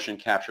under motion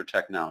capture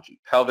technology.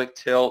 Pelvic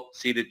tilt,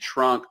 seated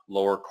trunk,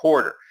 lower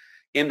quarter.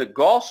 In the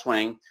golf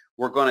swing,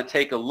 we're going to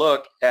take a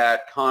look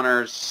at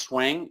Connor's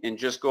swing and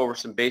just go over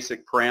some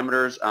basic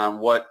parameters on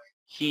what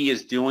he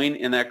is doing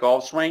in that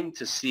golf swing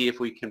to see if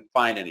we can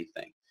find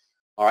anything.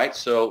 All right,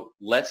 so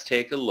let's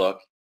take a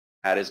look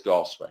at his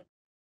golf swing.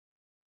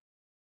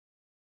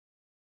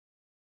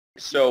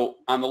 So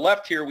on the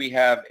left here we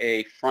have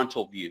a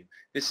frontal view.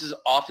 This is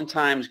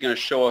oftentimes going to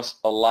show us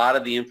a lot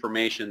of the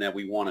information that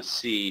we want to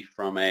see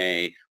from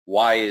a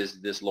why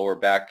is this lower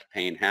back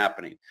pain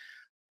happening.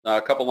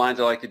 A couple lines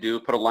I like to do,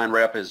 put a line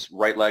right up his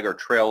right leg or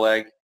trail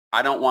leg.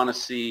 I don't want to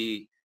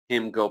see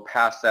him go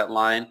past that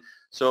line.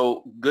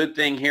 So good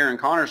thing here in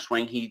Connor's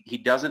swing,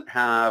 he doesn't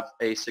have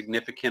a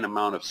significant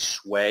amount of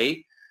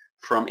sway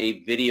from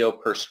a video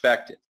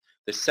perspective.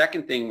 The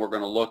second thing we're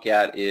going to look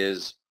at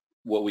is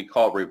what we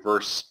call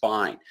reverse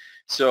spine.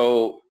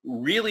 So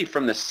really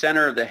from the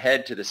center of the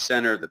head to the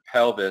center of the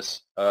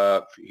pelvis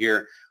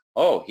here,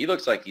 oh, he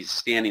looks like he's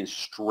standing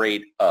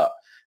straight up.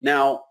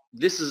 Now,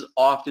 this is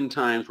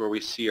oftentimes where we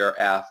see our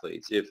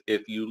athletes.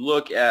 If you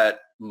look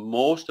at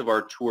most of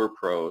our tour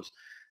pros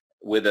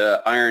with an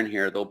iron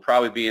here, they'll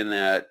probably be in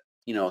that,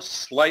 you know,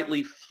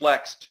 slightly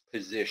flexed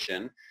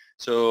position.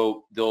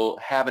 So they'll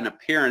have an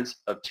appearance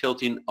of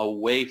tilting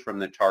away from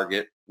the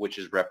target, which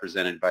is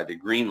represented by the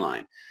green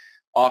line.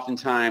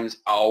 Oftentimes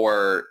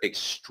our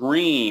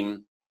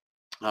extreme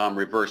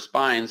reverse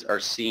spines are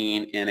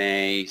seen in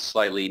a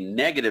slightly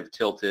negative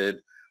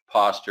tilted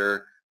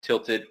posture,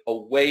 tilted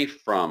away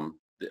from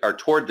or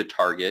toward the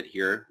target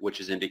here, which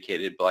is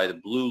indicated by the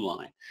blue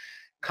line.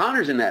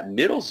 Connor's in that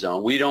middle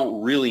zone. We don't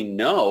really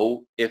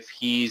know if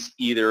he's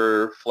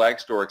either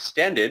flexed or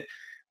extended.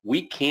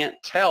 We can't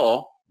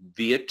tell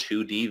via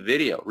 2D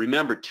video.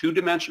 Remember,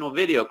 two-dimensional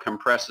video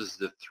compresses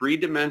the 3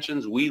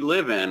 dimensions we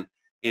live in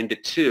into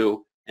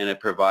 2, and it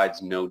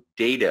provides no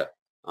data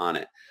on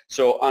it.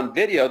 So on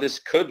video, this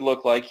could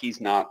look like he's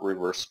not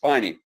reverse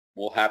spining.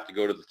 We'll have to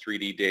go to the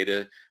 3D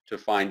data to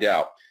find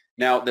out.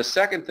 Now, the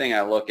second thing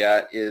I look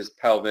at is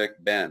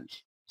pelvic bend.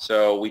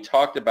 So we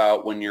talked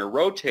about when you're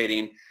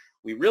rotating,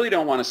 we really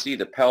don't want to see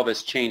the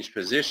pelvis change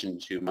position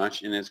too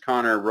much. And as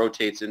Connor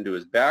rotates into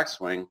his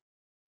backswing,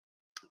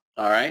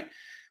 all right,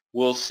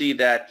 we'll see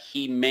that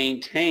he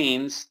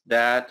maintains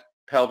that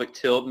pelvic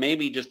tilt,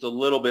 maybe just a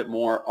little bit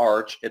more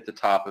arch at the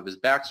top of his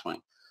backswing.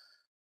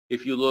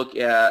 If you look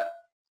at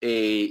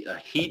a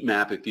heat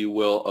map, if you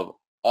will, of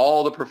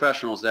all the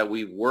professionals that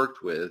we've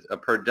worked with, a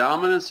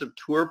predominance of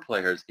tour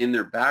players in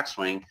their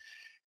backswing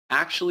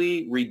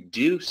actually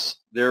reduce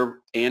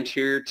their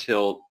anterior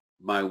tilt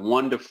by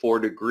 1 to 4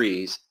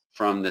 degrees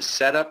from the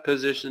setup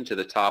position to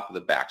the top of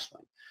the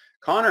backswing.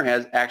 Connor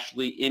has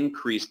actually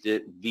increased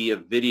it via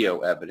video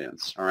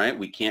evidence. All right,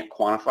 we can't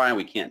quantify and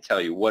we can't tell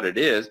you what it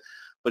is,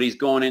 but he's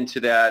going into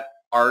that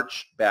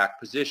arch back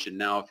position.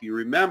 Now, if you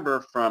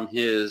remember from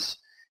his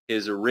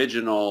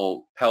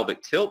original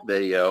pelvic tilt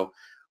video,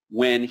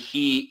 when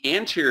he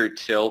anterior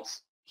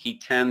tilts, he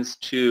tends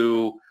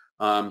to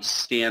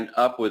stand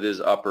up with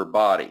his upper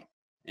body.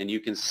 And you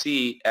can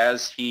see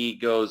as he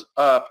goes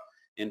up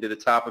into the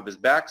top of his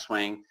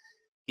backswing,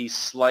 he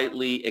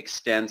slightly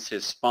extends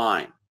his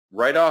spine.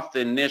 Right off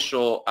the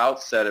initial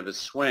outset of his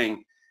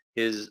swing,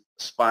 his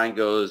spine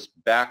goes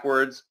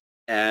backwards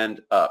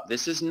and up.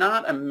 This is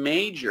not a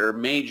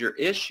major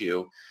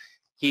issue.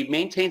 He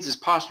maintains his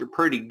posture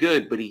pretty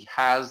good, but he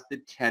has the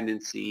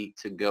tendency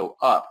to go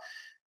up.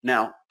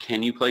 Now,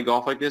 can you play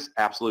golf like this?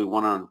 Absolutely,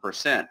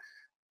 100%.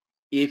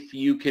 If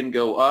you can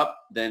go up,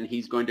 then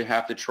he's going to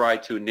have to try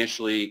to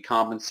initially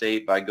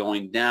compensate by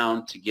going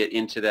down to get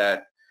into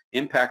that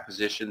impact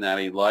position that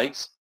he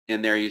likes,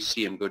 and there you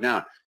see him go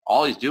down.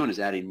 All he's doing is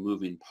adding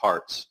moving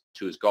parts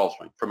to his golf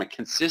swing. From a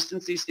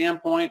consistency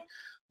standpoint,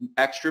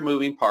 extra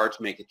moving parts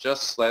make it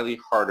just slightly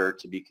harder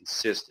to be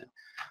consistent.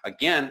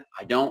 Again,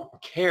 I don't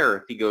care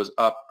if he goes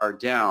up or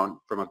down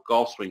from a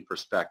golf swing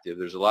perspective.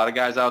 There's a lot of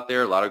guys out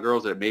there, a lot of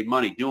girls that have made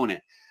money doing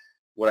it.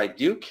 What I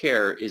do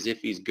care is if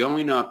he's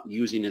going up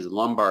using his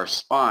lumbar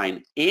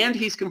spine and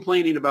he's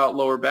complaining about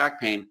lower back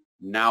pain,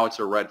 now it's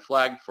a red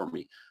flag for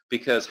me,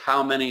 because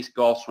how many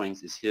golf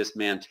swings is this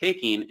man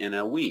taking in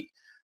a week?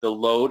 The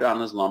load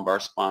on his lumbar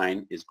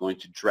spine is going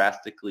to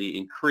drastically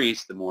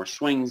increase the more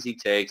swings he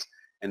takes,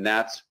 and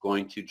that's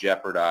going to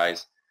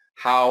jeopardize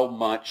how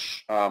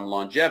much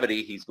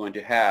longevity he's going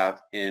to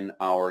have in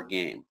our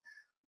game.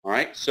 All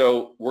right,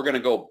 so we're going to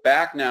go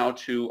back now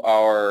to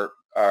our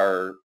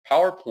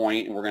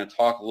PowerPoint, and we're going to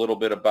talk a little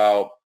bit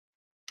about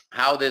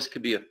how this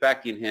could be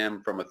affecting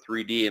him from a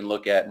 3D and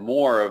look at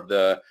more of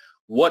the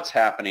what's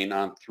happening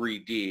on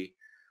 3D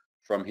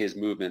from his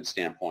movement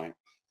standpoint.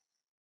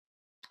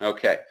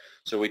 Okay,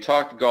 so we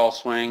talked golf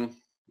swing,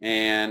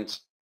 and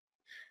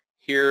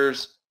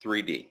here's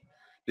 3D.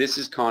 This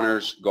is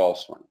Connor's golf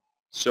swing.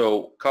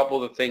 So a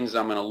couple of the things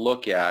I'm going to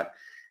look at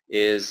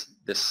is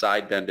the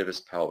side bend of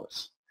his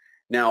pelvis.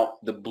 Now,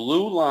 the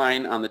blue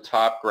line on the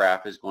top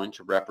graph is going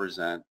to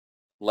represent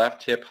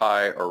left hip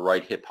high or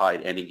right hip high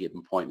at any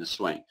given point in the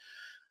swing.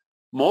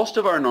 Most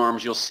of our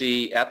norms you'll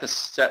see at the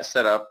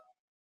setup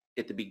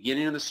at the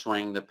beginning of the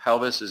swing, the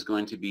pelvis is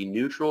going to be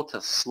neutral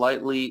to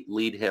slightly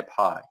lead hip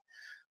high.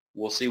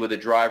 We'll see with a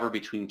driver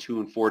between 2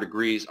 and 4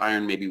 degrees,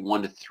 iron maybe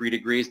 1 to 3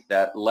 degrees,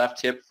 that left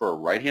hip for a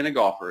right-handed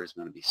golfer is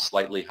going to be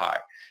slightly high.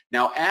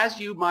 Now, as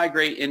you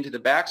migrate into the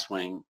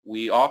backswing,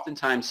 we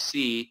oftentimes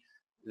see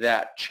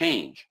that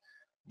change.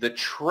 The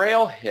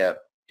trail hip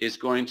is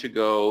going to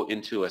go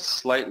into a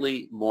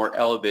slightly more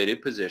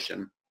elevated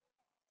position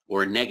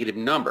or a negative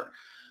number.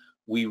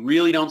 We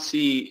really don't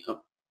see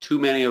too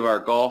many of our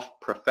golf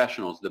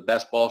professionals, the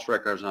best ball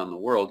strikers on the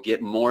world,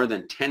 get more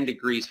than 10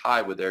 degrees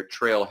high with their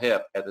trail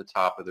hip at the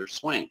top of their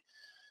swing.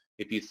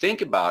 If you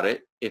think about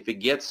it, if it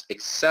gets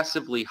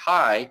excessively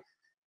high,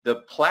 the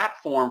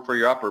platform for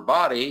your upper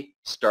body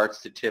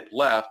starts to tip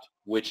left,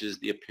 which is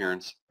the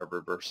appearance of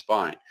reverse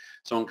spine.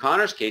 So in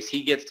Connor's case,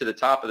 he gets to the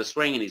top of the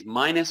swing and he's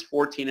minus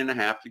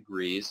 14.5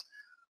 degrees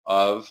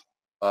of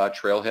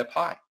trail hip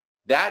high.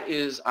 That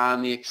is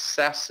on the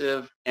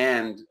excessive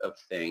end of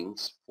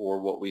things for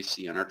what we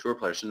see on our tour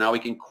players. So now we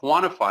can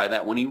quantify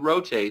that when he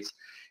rotates,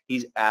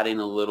 he's adding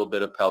a little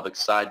bit of pelvic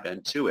side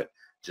bend to it.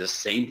 Just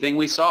same thing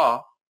we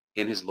saw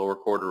in his lower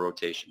quarter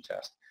rotation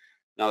test.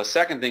 Now the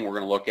second thing we're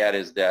going to look at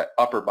is that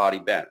upper body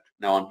bend.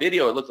 Now on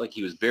video it looked like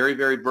he was very,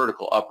 very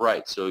vertical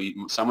upright. So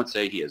some would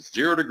say he has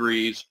 0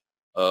 degrees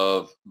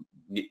of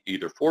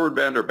either forward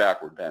bend or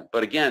backward bend.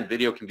 But again,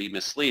 video can be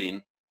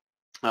misleading.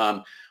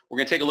 We're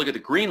going to take a look at the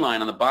green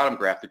line on the bottom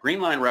graph. The green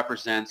line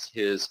represents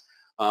his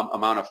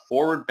amount of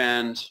forward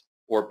bend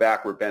or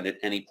backward bend at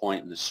any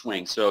point in the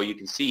swing. So you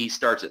can see he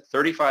starts at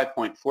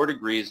 35.4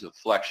 degrees of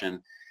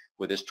flexion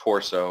with his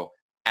torso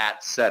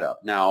at setup.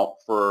 Now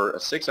for a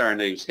 6-iron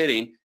that he was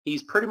hitting,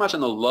 he's pretty much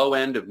on the low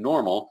end of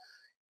normal.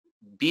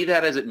 Be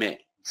that as it may,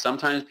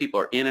 sometimes people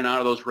are in and out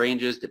of those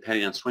ranges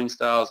depending on swing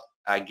styles.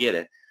 I get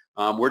it.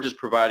 We're just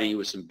providing you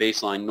with some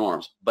baseline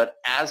norms. But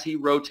as he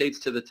rotates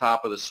to the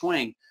top of the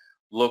swing,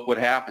 look what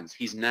happens.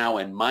 He's now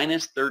in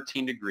minus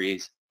 13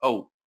 degrees.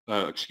 Oh,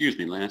 excuse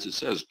me, Lance, it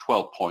says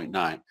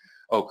 12.9.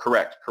 Oh,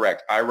 correct.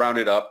 I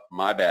rounded up,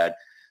 my bad.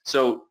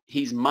 So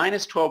he's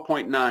minus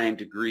 12.9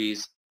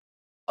 degrees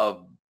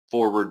of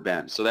forward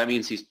bend. So that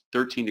means he's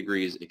 13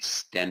 degrees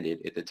extended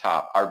at the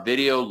top. Our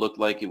video looked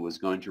like it was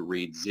going to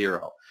read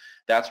 0.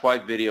 That's why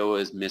video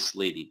is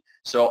misleading.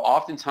 So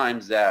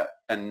oftentimes that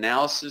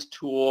analysis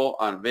tool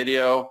on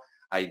video,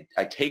 I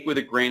take with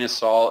a grain of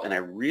salt, and I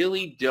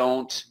really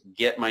don't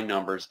get my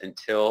numbers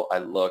until I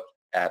look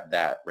at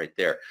that right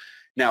there.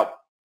 Now,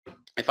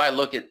 if I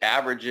look at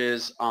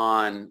averages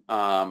on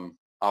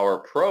our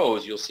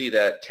pros, you'll see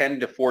that 10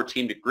 to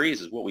 14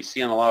 degrees is what we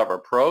see on a lot of our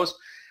pros.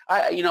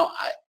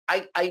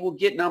 I will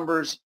get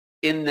numbers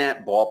in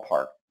that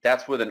ballpark.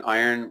 That's with an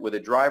iron. With a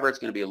driver, it's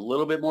going to be a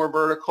little bit more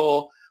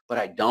vertical, but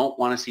I don't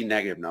want to see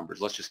negative numbers.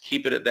 Let's just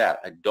keep it at that.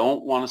 I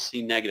don't want to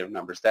see negative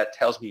numbers. That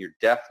tells me you're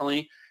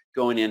definitely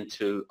going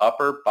into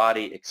upper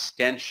body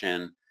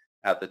extension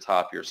at the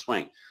top of your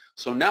swing.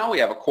 So now we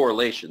have a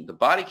correlation. The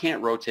body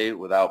can't rotate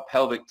without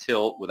pelvic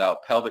tilt,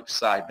 without pelvic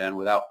side bend,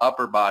 without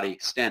upper body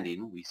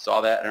extending. We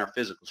saw that in our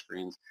physical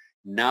screens.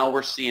 Now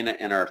we're seeing it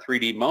in our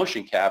 3D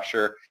motion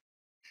capture.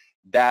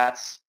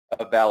 That's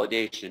a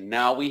validation.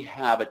 Now we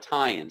have a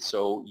tie-in.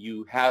 So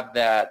you have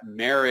that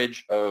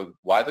marriage of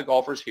why the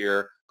golfer's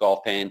here,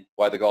 golf pain,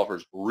 why the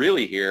golfer's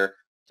really here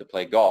to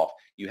play golf.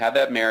 You have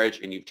that marriage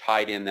and you've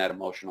tied in that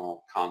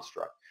emotional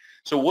construct.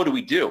 So what do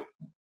we do?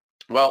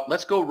 Well,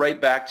 let's go right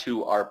back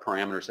to our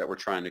parameters that we're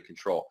trying to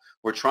control.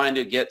 We're trying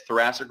to get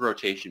thoracic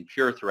rotation,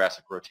 pure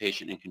thoracic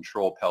rotation, and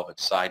control pelvic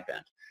side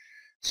bend.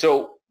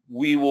 So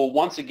we will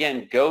once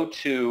again go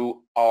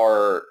to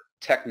our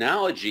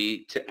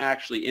technology to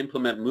actually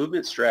implement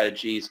movement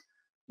strategies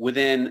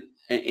within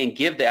and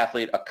give the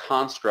athlete a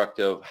construct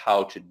of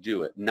how to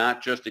do it,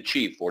 not just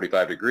achieve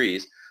 45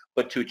 degrees,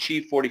 but to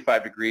achieve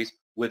 45 degrees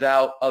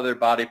without other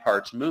body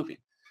parts moving.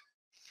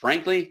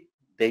 Frankly,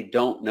 they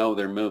don't know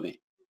they're moving.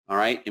 All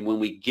right, and when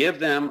we give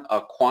them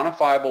a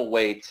quantifiable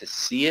way to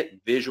see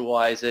it,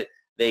 visualize it,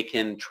 they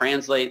can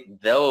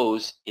translate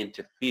those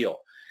into feel.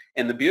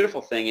 And the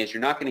beautiful thing is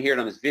you're not going to hear it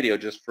on this video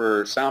just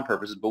for sound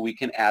purposes, but we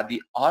can add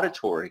the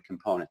auditory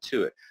component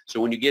to it. So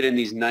when you get in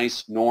these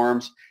nice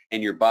norms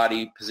and your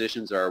body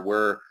positions are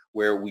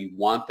where we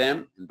want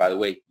them, and by the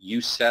way, you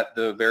set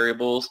the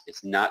variables,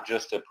 it's not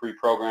just a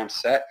pre-programmed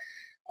set,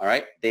 all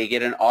right, they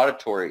get an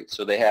auditory,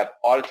 so they have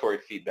auditory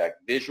feedback,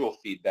 visual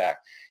feedback.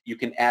 You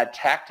can add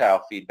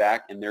tactile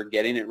feedback, and they're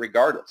getting it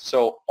regardless.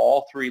 So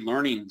all three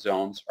learning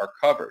zones are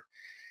covered.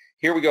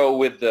 Here we go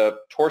with the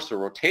torso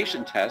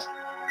rotation test.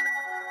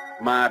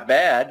 My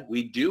bad,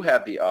 we do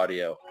have the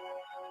audio.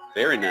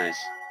 Very nice.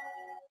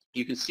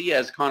 You can see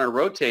as Connor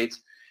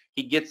rotates,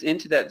 he gets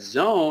into that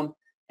zone,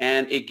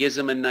 and it gives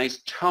him a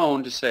nice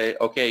tone to say,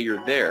 okay,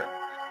 you're there.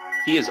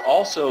 He is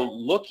also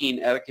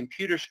looking at a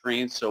computer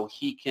screen so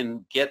he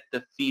can get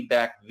the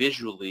feedback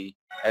visually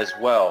as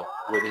well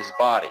with his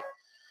body.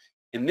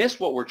 In this,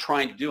 what we're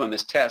trying to do on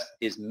this test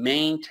is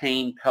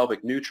maintain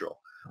pelvic neutral.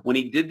 When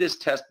he did this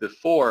test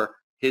before,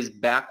 his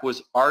back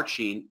was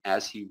arching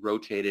as he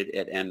rotated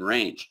at end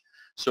range.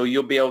 So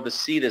you'll be able to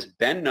see this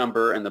bend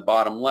number in the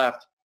bottom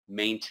left,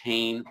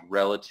 maintain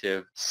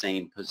relative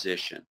same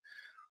position.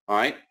 All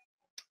right.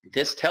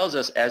 This tells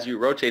us as you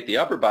rotate the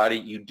upper body,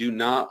 you do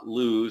not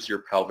lose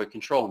your pelvic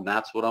control, and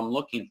that's what I'm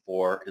looking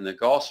for in the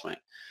golf swing.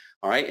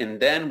 All right, and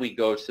then we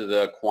go to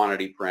the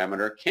quantity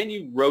parameter. Can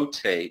you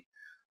rotate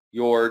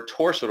your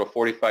torso to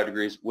 45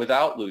 degrees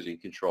without losing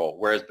control?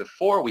 Whereas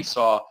before we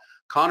saw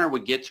Connor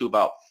would get to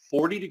about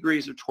 40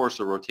 degrees of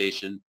torso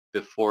rotation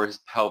before his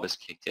pelvis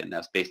kicked in.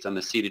 That's based on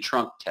the seated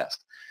trunk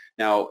test.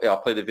 Now, I'll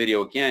play the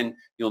video again.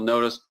 You'll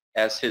notice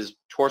as his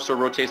torso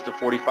rotates to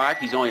 45,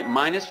 he's only at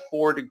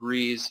 -4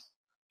 degrees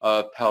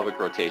of pelvic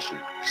rotation.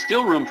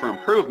 Still room for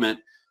improvement,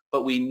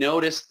 but we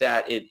notice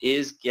that it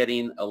is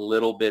getting a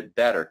little bit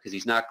better because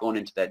he's not going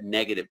into that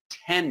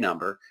 -10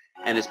 number,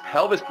 and his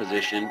pelvis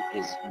position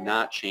is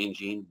not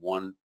changing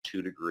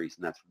 1-2 degrees,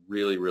 and that's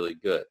really, really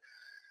good.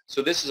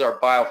 So this is our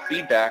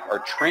biofeedback, our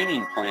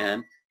training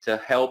plan to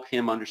help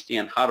him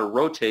understand how to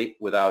rotate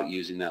without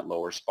using that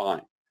lower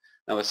spine.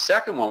 Now the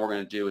second one we're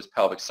going to do is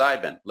pelvic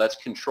side bend. Let's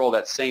control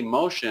that same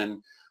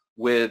motion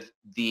with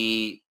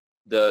the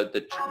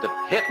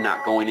hip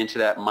not going into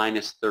that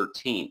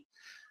 -13.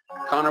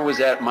 Connor was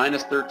at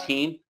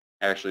 -13,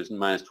 actually it's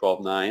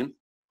 -12.9.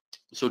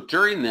 So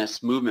during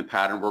this movement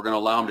pattern, we're going to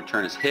allow him to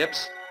turn his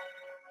hips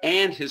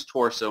and his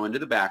torso into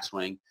the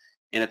backswing.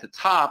 And at the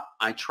top,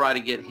 I try to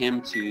get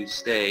him to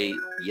stay,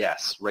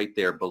 yes, right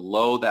there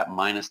below that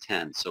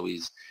 -10. So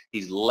he's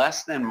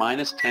less than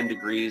 -10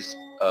 degrees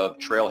of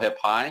trail hip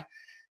high.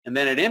 And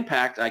then at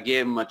impact, I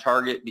gave him a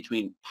target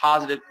between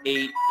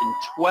 +8 and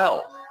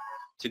 12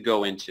 to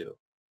go into.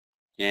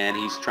 And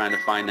he's trying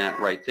to find that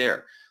right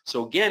there.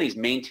 So again, he's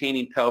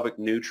maintaining pelvic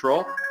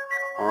neutral,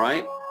 all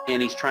right?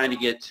 And he's trying to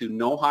get to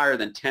no higher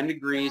than 10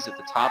 degrees at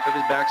the top of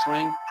his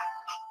backswing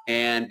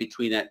and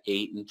between that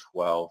 8 and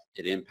 12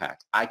 at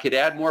impact. I could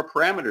add more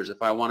parameters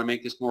if I want to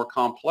make this more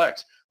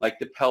complex, like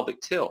the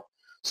pelvic tilt,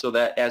 so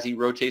that as he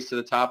rotates to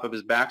the top of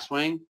his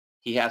backswing,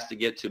 he has to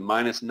get to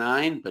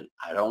 -9, but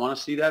I don't want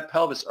to see that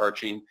pelvis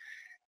arching.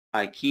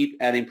 I keep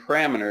adding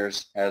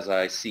parameters as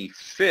I see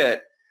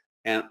fit,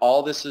 and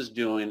all this is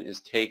doing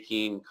is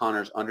taking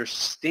Connor's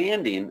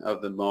understanding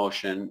of the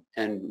motion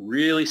and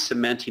really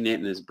cementing it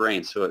in his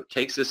brain. So it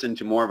takes this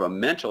into more of a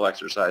mental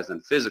exercise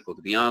than physical,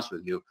 to be honest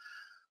with you,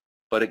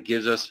 but it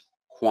gives us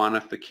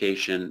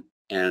quantification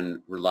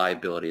and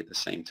reliability at the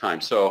same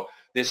time. So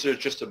this is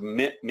just a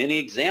mini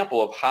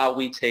example of how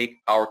we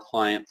take our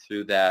client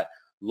through that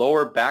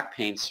lower back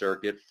pain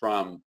circuit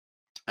from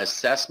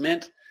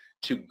assessment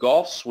to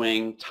golf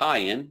swing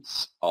tie-in,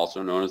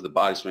 also known as the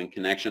body swing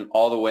connection,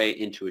 all the way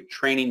into a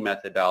training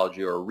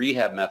methodology or a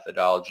rehab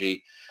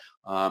methodology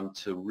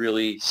to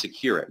really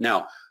secure it.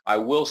 Now, I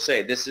will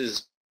say this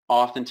is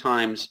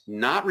oftentimes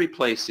not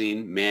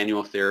replacing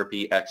manual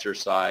therapy,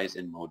 exercise,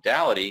 and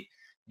modality.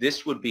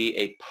 This would be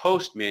a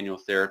post-manual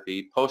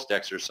therapy,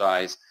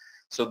 post-exercise,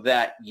 so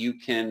that you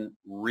can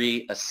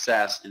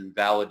reassess and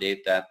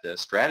validate that the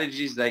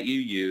strategies that you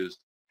used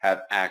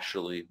have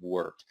actually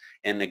worked.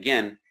 And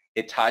again,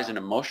 it ties an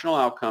emotional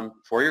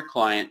outcome for your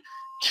client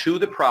to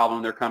the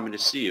problem they're coming to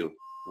see you.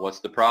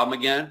 What's the problem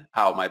again?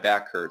 How my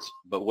back hurts.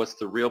 But what's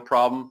the real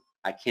problem?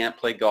 I can't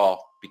play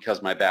golf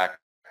because my back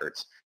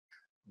hurts.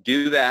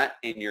 Do that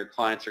and your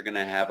clients are going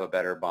to have a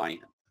better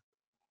buy-in.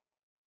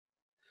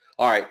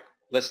 All right,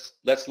 let's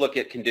look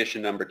at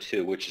condition number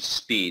 2, which is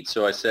speed.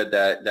 So I said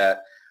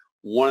that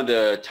one of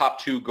the top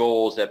 2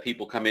 goals that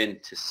people come in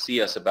to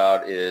see us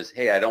about is,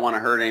 hey, I don't want to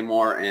hurt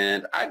anymore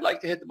and I'd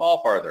like to hit the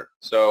ball farther.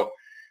 So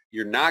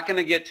you're not going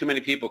to get too many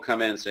people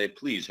come in and say,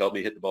 please help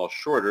me hit the ball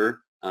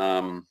shorter.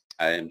 I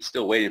am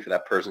still waiting for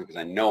that person because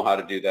I know how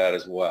to do that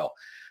as well.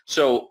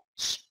 So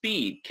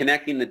speed,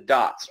 connecting the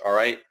dots, all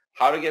right,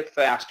 how to get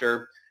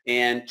faster.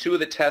 And 2 of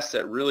the tests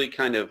that really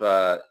kind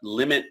of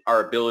limit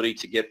our ability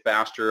to get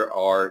faster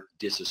are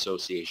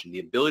disassociation, the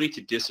ability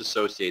to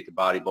disassociate the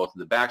body both in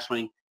the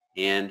backswing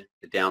and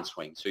the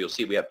downswing. So you'll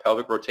see we have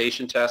pelvic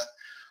rotation test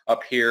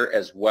up here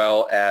as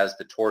well as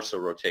the torso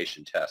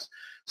rotation test.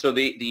 So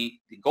the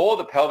goal of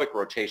the pelvic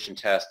rotation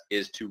test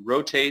is to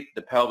rotate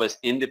the pelvis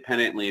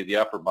independently of the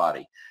upper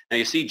body. Now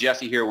you see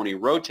Jesse here, when he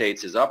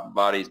rotates, his upper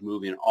body is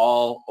moving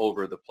all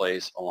over the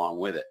place along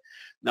with it.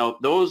 Now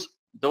those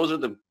are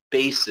the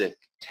basic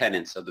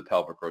tenets of the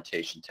pelvic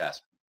rotation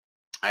test.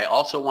 I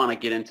also want to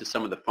get into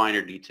some of the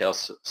finer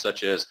details,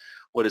 such as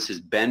what is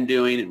his bend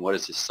doing and what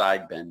is his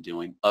side bend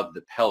doing of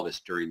the pelvis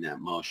during that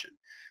motion.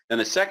 Then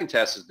the second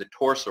test is the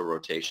torso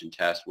rotation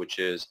test, which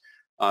is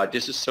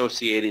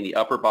disassociating the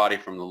upper body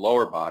from the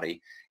lower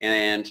body,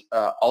 and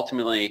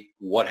ultimately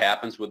what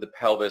happens with the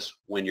pelvis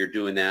when you're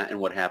doing that and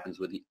what happens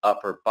with the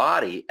upper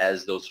body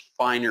as those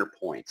finer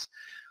points.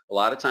 A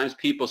lot of times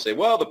people say,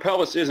 well, the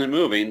pelvis isn't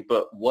moving,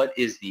 but what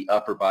is the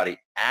upper body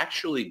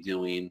actually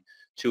doing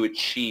to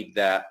achieve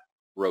that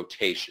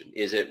rotation?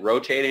 Is it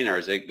rotating or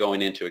is it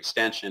going into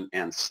extension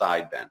and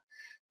side bend?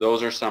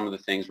 Those are some of the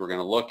things we're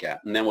going to look at.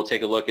 And then we'll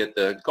take a look at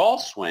the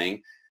golf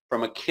swing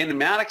from a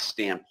kinematic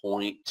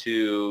standpoint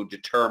to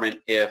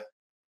determine if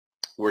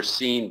we're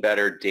seeing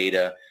better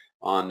data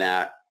on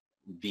that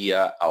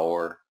via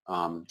our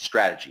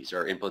strategies,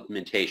 our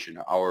implementation,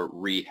 our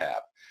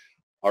rehab.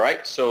 All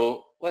right,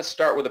 so let's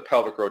start with a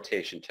pelvic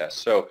rotation test.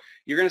 So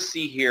you're going to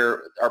see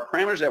here our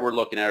parameters that we're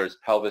looking at is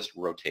pelvis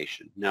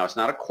rotation. Now it's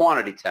not a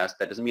quantity test.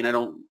 That doesn't mean I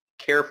don't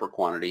care for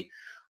quantity.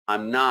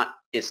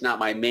 It's not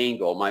my main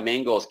goal. My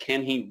main goal is,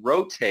 can he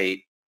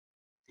rotate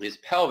his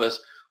pelvis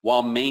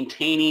while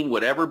maintaining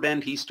whatever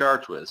bend he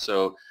starts with?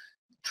 So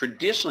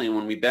traditionally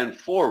when we bend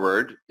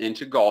forward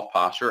into golf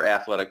posture,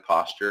 athletic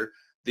posture,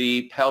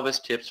 the pelvis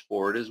tips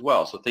forward as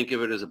well. So think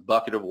of it as a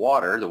bucket of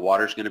water. The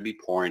water is going to be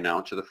pouring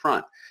out to the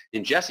front.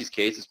 In Jesse's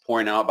case, it's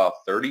pouring out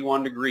about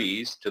 31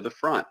 degrees to the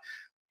front.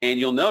 And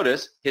you'll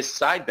notice his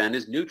side bend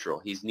is neutral.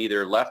 He's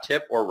neither left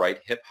hip or right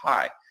hip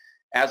high.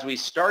 As we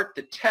start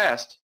the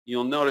test,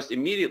 you'll notice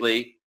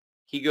immediately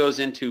he goes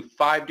into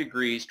 5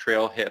 degrees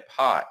trail hip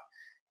high.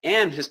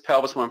 And his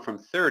pelvis went from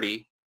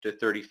 30 to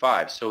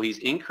 35. So he's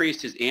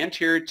increased his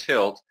anterior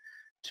tilt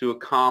to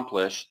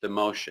accomplish the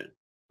motion.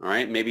 All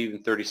right, maybe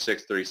even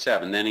 36,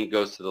 37. Then he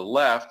goes to the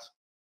left,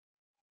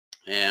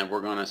 and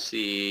we're going to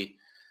see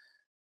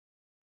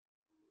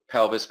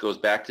pelvis goes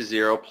back to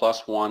 0,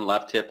 +1,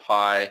 left hip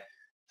high,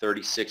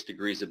 36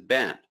 degrees of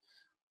bend.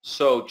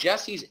 So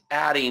Jesse's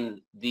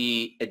adding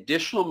the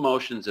additional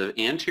motions of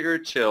anterior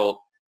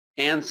tilt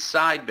and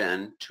side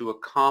bend to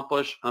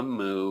accomplish a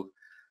move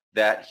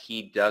that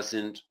he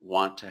doesn't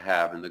want to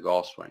have in the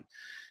golf swing.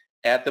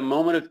 At the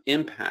moment of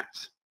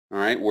impact, all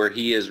right, where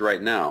he is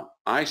right now,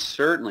 I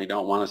certainly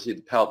don't want to see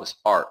the pelvis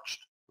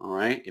arched, all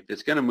right? If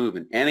it's going to move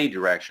in any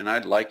direction,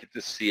 I'd like it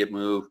to see it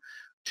move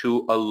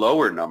to a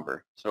lower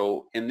number.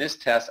 So in this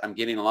test, I'm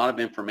getting a lot of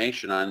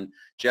information on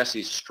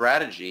Jesse's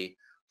strategy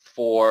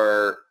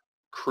for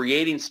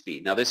creating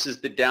speed. Now, this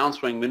is the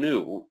downswing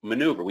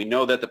maneuver. We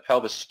know that the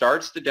pelvis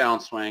starts the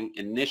downswing,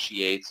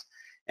 initiates,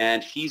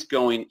 and he's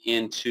going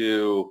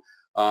into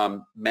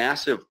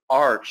massive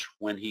arch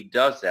when he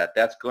does that.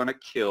 That's going to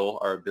kill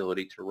our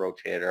ability to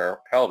rotate our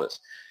pelvis.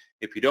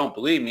 If you don't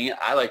believe me,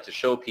 I like to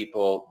show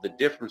people the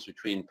difference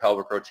between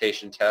pelvic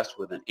rotation test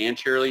with an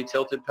anteriorly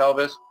tilted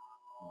pelvis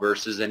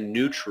versus a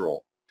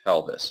neutral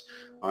pelvis.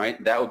 All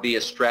right, that would be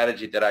a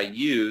strategy that I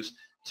use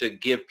to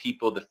give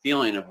people the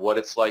feeling of what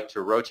it's like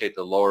to rotate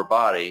the lower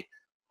body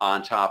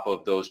on top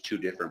of those 2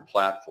 different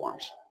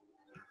platforms.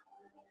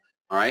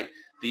 All right,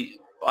 the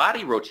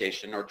body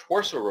rotation or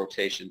torso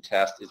rotation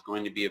test is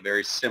going to be a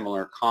very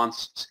similar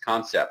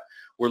concept.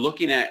 We're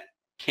looking at,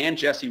 can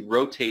Jesse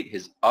rotate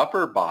his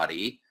upper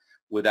body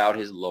without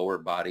his lower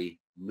body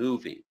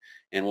moving?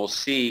 And we'll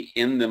see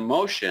in the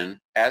motion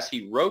as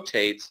he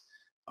rotates,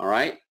 all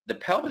right, the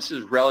pelvis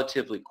is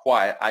relatively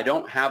quiet. I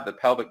don't have the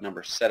pelvic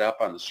number set up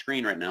on the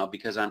screen right now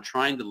because I'm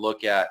trying to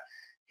look at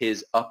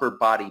his upper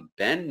body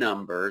bend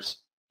numbers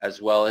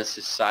as well as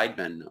his side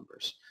bend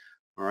numbers.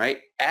 All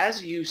right,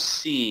 as you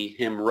see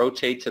him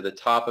rotate to the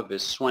top of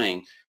his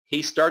swing,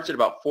 he starts at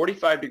about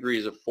 45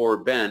 degrees of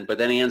forward bend, but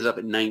then he ends up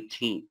at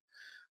 19.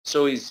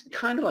 So he's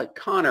kind of like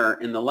Connor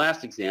in the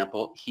last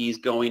example. He's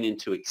going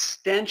into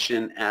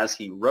extension as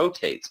he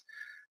rotates.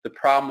 The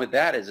problem with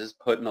that is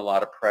putting a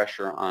lot of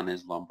pressure on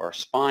his lumbar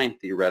spine,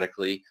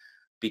 theoretically,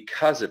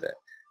 because of it.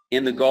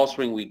 In the golf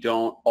swing, we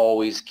don't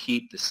always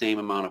keep the same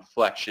amount of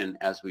flexion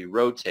as we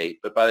rotate,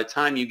 but by the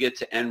time you get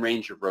to end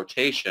range of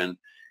rotation,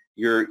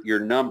 your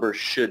number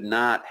should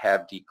not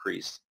have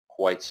decreased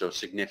quite so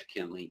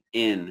significantly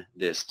in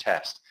this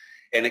test.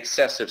 An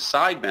excessive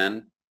side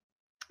bend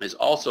is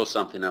also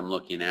something I'm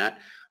looking at.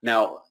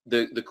 Now,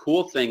 the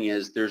cool thing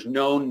is there's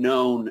no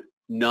known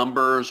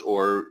numbers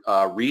or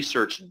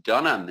research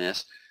done on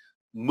this.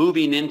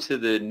 Moving into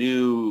the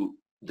new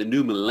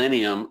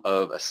millennium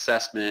of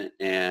assessment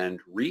and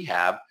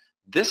rehab,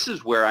 this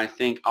is where I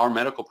think our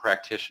medical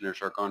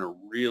practitioners are going to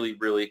really,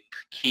 really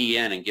key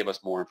in and give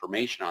us more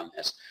information on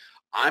this.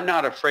 I'm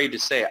not afraid to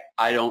say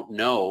I don't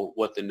know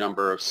what the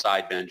number of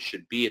side bends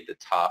should be at the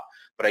top,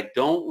 but I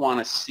don't want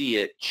to see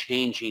it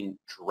changing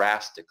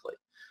drastically.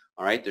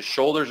 All right, the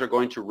shoulders are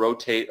going to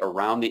rotate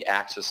around the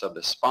axis of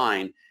the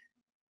spine.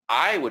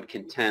 I would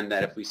contend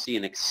that if we see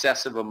an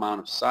excessive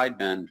amount of side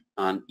bend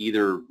on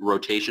either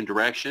rotation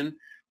direction,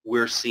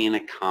 we're seeing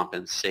a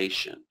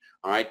compensation.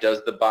 All right,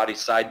 does the body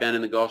side bend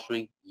in the golf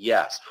swing?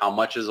 Yes. How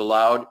much is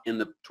allowed in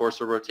the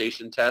torso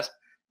rotation test?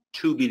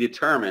 To be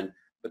determined,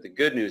 but the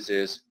good news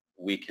is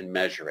we can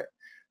measure it.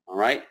 All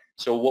right,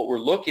 so what we're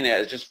looking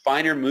at is just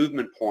finer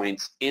movement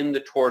points in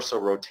the torso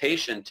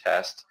rotation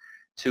test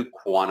to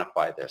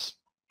quantify this.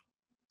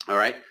 All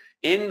right,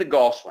 in the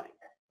golf swing.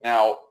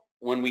 Now,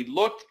 when we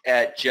looked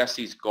at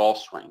Jesse's golf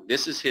swing,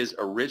 this is his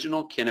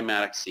original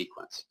kinematic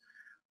sequence.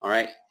 All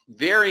right,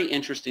 very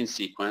interesting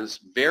sequence,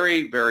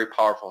 very, very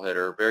powerful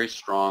hitter, very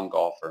strong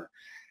golfer.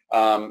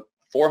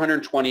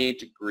 428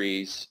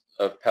 degrees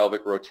of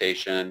pelvic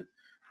rotation.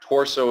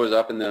 Torso is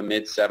up in the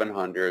mid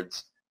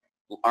 700s.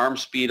 Arm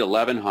speed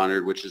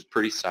 1100, which is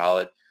pretty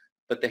solid.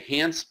 But the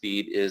hand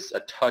speed is a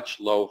touch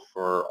low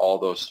for all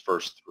those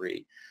first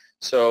three.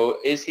 So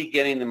is he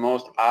getting the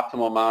most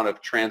optimal amount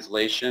of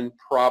translation?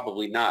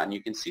 Probably not. And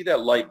you can see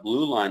that light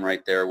blue line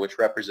right there, which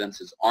represents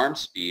his arm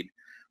speed.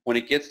 When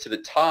it gets to the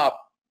top,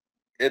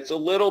 it's a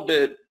little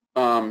bit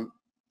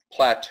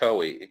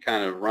plateauy. It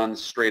kind of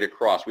runs straight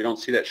across. We don't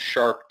see that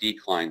sharp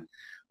decline,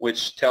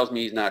 which tells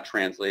me he's not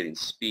translating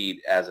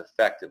speed as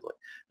effectively.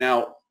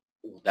 Now,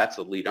 that's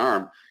the lead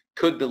arm.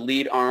 Could the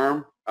lead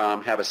arm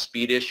have a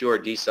speed issue or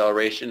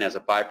deceleration as a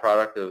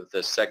byproduct of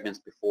the segments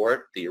before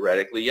it?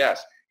 Theoretically,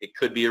 yes. It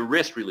could be a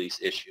wrist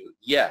release issue,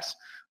 yes.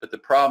 But the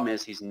problem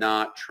is he's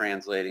not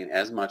translating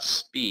as much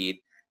speed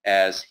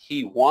as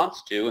he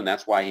wants to, and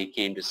that's why he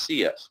came to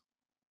see us.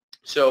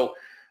 So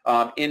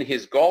in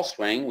his golf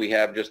swing, we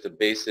have just a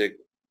basic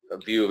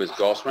view of his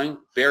golf swing.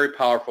 Very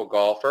powerful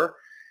golfer.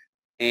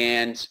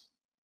 And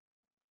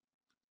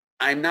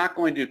I'm not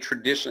going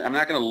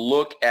to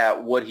look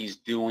at what he's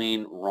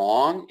doing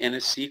wrong in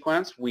his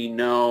sequence. In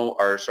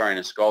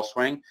his golf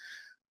swing.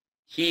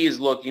 He is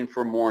looking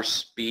for more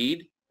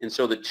speed. And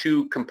so the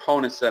two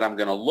components that I'm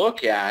going to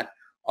look at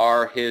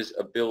are his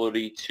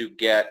ability to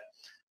get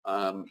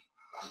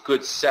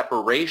good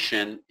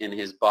separation in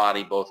his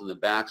body, both in the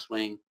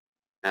backswing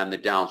and the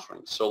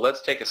downswing. So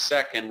let's take a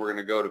second. We're going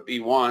to go to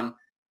B1,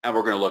 and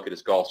we're going to look at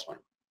his golf swing.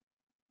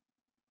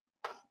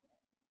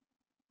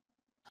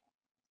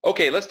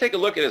 Okay, let's take a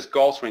look at his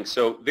golf swing.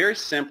 So very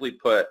simply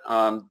put,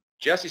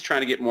 Jesse's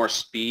trying to get more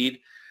speed.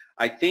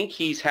 I think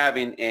he's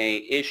having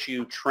an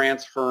issue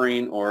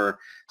transferring or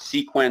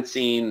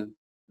sequencing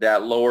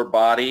that lower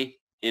body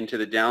into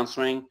the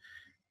downswing.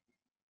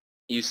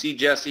 You see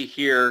Jesse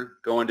here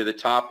going to the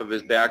top of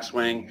his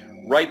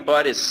backswing. Right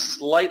butt is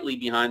slightly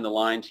behind the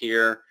line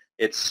here.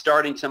 It's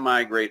starting to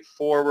migrate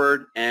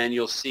forward, and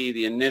you'll see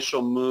the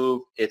initial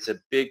move. It's a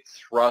big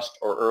thrust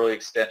or early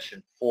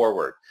extension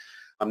forward.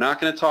 I'm not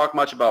going to talk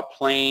much about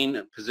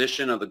playing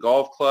position of the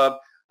golf club.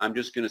 I'm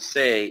just going to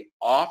say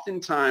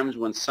oftentimes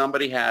when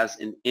somebody has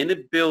an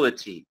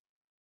inability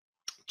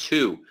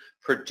to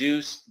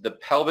produce the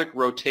pelvic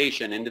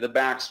rotation into the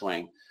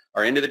backswing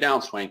or into the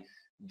downswing,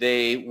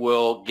 they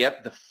will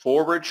get the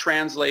forward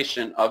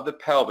translation of the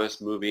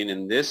pelvis moving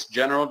in this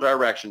general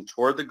direction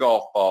toward the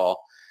golf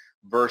ball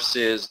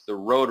versus the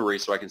rotary,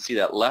 so I can see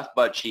that left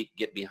butt cheek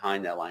get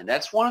behind that line.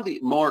 That's one of the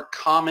more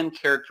common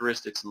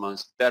characteristics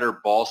amongst better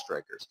ball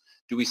strikers.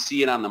 Do we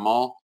see it on them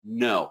all?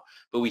 No,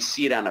 but we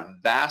see it on a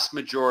vast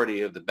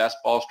majority of the best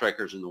ball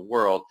strikers in the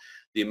world.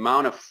 The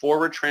amount of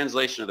forward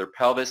translation of their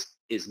pelvis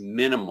is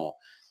minimal.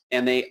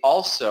 And they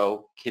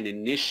also can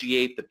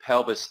initiate the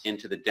pelvis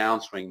into the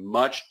downswing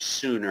much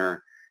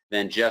sooner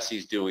than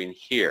Jesse's doing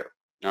here,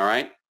 all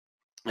right?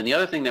 And the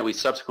other thing that we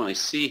subsequently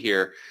see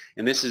here,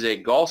 and this is a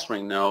golf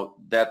swing note,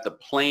 that the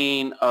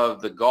plane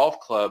of the golf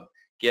club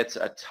gets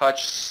a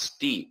touch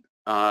steep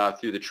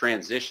through the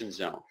transition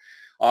zone.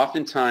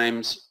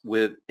 Oftentimes,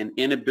 with an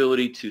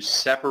inability to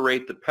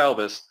separate the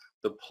pelvis,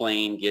 the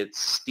plane gets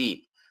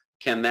steep.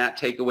 Can that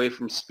take away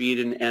from speed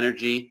and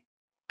energy?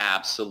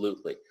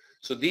 Absolutely.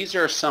 So these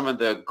are some of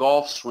the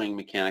golf swing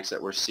mechanics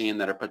that we're seeing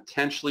that are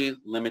potentially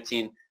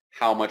limiting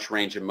how much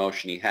range of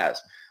motion he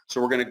has. So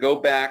we're going to go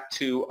back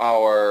to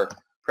our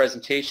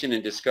presentation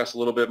and discuss a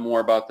little bit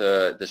more about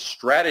the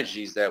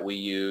strategies that we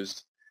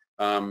used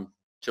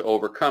to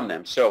overcome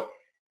them. So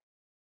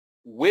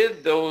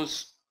with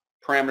those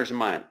parameters in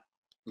mind,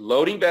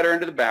 loading better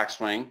into the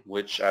backswing,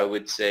 which I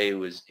would say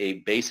was a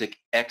basic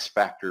X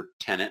factor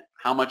tenet.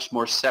 How much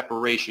more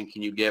separation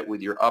can you get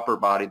with your upper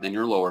body than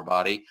your lower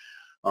body?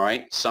 All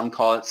right, some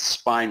call it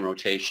spine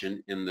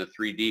rotation in the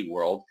 3D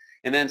world.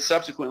 And then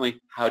subsequently,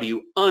 how do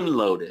you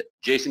unload it?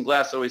 Jason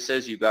Glass always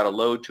says you've got to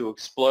load to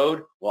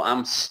explode. Well,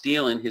 I'm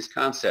stealing his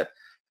concept.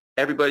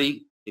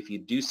 Everybody, if you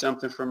do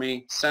something for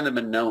me, send them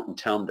a note and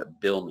tell them to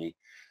bill me.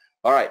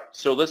 All right,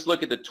 so let's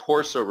look at the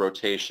torso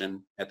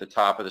rotation at the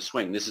top of the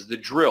swing. This is the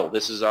drill.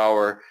 This is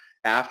our,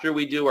 after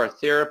we do our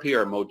therapy,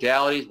 our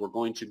modalities, we're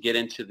going to get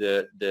into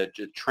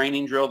the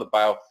training drill, the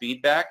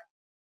biofeedback.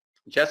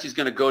 Jesse's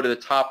going to go to the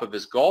top of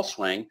his golf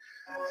swing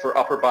for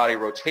upper body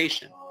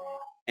rotation.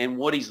 And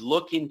what he's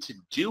looking to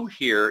do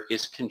here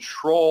is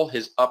control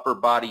his upper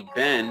body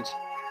bend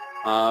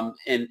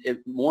and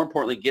more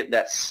importantly, get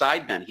that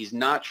side bend. He's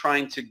not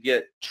trying to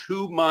get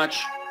too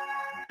much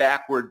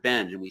backward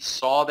bend, and we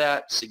saw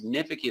that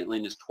significantly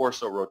in his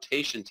torso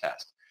rotation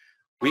test.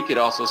 We could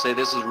also say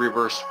this is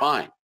reverse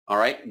spine, all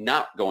right?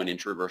 Not going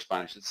into reverse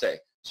spine, I should say.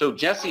 So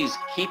Jesse's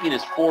keeping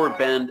his forward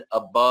bend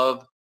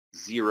above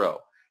 0.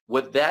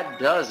 What that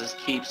does is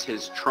keeps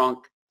his trunk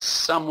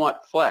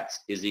somewhat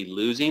flexed. Is he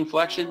losing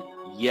flexion?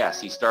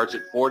 Yes, he starts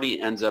at 40,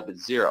 ends up at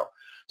 0.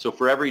 So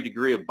for every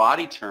degree of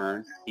body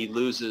turn, he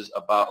loses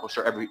about,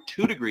 sorry, every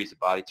 2 degrees of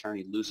body turn,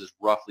 he loses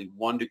roughly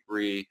 1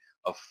 degree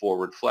of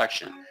forward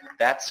flexion.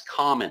 That's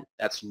common.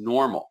 That's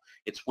normal.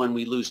 It's when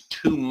we lose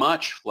too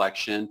much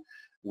flexion,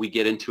 we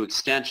get into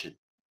extension.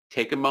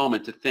 Take a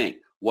moment to think.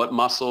 What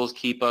muscles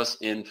keep us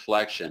in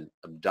flexion?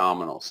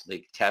 Abdominals.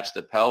 They attach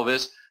the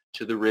pelvis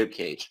to the rib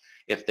cage.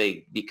 If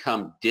they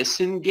become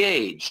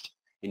disengaged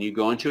and you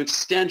go into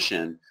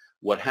extension,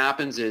 what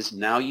happens is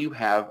now you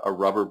have a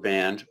rubber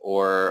band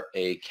or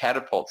a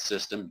catapult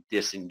system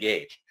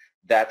disengaged.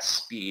 That's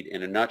speed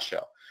in a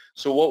nutshell.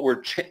 So what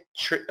we're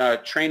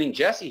training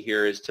Jesse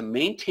here is to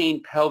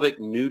maintain pelvic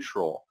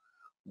neutral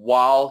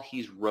while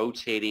he's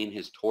rotating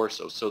his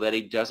torso so that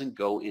he doesn't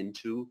go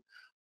into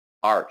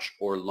arch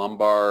or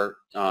lumbar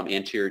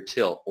anterior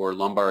tilt or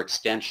lumbar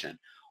extension.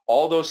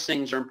 All those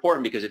things are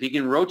important because if he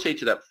can rotate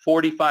to that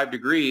 45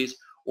 degrees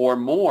or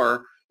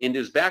more into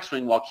his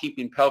backswing while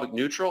keeping pelvic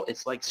neutral,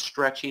 it's like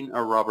stretching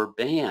a rubber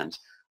band,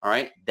 all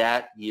right?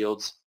 That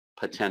yields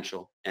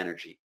potential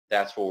energy.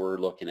 That's what we're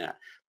looking at.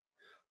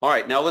 All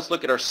right, now let's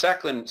look at our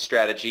second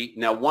strategy.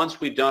 Now,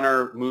 once we've done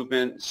our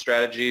movement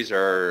strategies,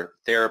 our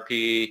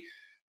therapy,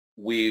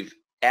 we've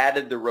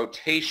added the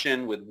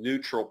rotation with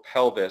neutral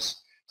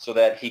pelvis so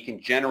that he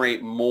can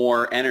generate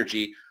more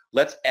energy.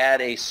 Let's add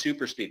a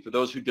super speed. For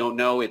those who don't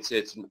know, it's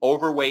an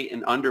overweight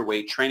and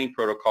underweight training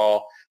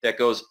protocol that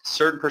goes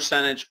certain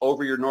percentage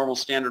over your normal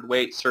standard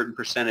weight, certain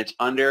percentage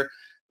under,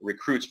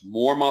 recruits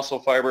more muscle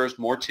fibers,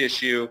 more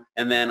tissue,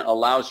 and then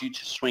allows you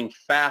to swing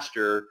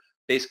faster,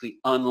 basically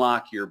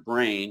unlock your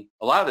brain.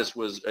 A lot of this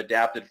was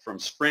adapted from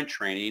sprint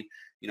training.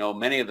 You know,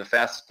 many of the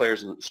fastest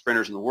players and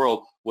sprinters in the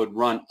world would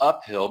run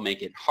uphill,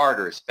 make it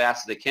harder as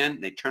fast as they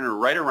can. They turn it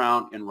right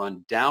around and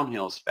run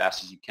downhill as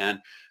fast as you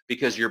can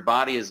because your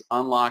body is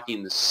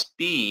unlocking the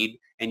speed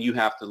and you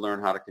have to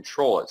learn how to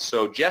control it.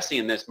 So Jesse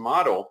in this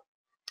model,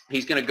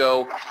 he's going to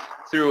go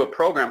through a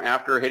program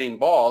after hitting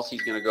balls.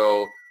 He's going to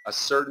go a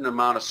certain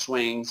amount of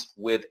swings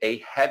with a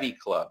heavy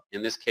club.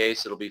 In this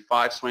case, it'll be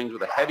 5 swings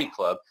with a heavy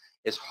club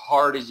as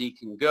hard as he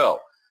can go.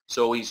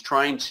 So he's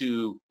trying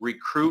to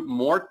recruit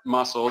more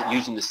muscle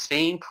using the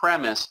same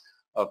premise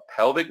of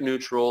pelvic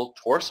neutral,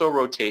 torso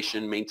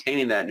rotation,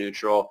 maintaining that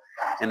neutral,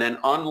 and then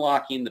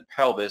unlocking the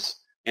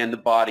pelvis and the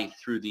body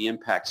through the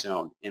impact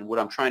zone. And what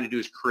I'm trying to do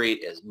is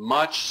create as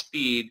much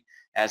speed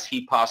as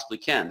he possibly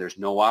can. There's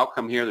no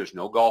outcome here. There's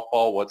no golf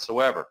ball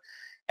whatsoever.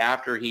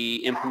 After he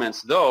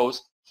implements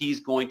those, he's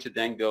going to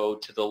then go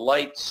to the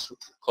light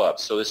club.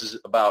 So this is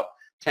about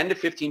 10 to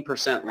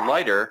 15%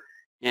 lighter,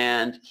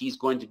 and he's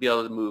going to be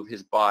able to move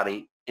his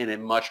body in a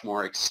much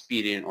more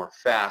expedient or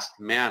fast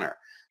manner.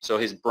 So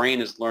his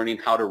brain is learning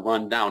how to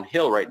run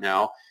downhill right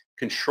now,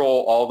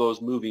 control all those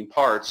moving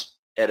parts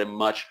at a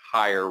much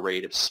higher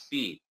rate of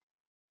speed.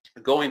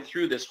 Going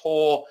through this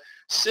whole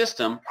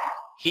system,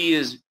 he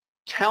is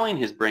telling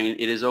his brain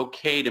it is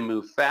okay to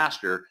move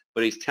faster,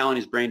 but he's telling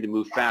his brain to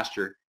move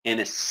faster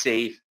in a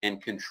safe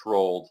and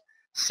controlled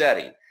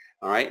setting.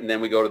 All right, and then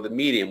we go to the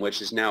medium,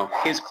 which is now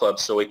his club,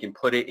 so he can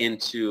put it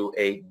into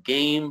a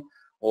game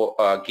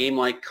or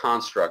game-like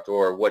construct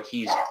or what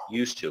he's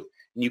used to.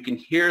 And you can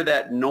hear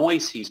that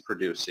noise he's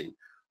producing.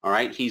 All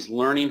right, he's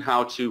learning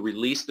how to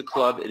release the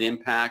club at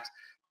impact,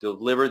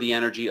 deliver the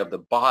energy of the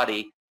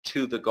body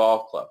to the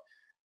golf club.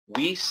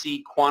 We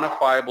see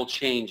quantifiable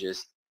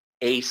changes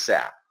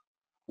ASAP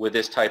with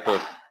this type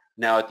of,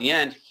 now at the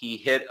end, he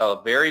hit a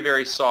very,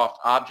 very soft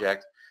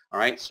object, all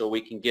right, so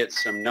we can get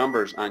some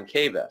numbers on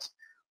KVES.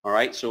 All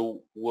right,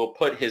 so we'll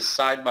put his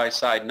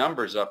side-by-side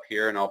numbers up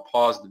here, and I'll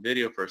pause the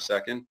video for a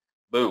second.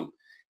 Boom.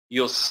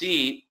 You'll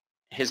see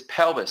his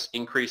pelvis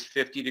increased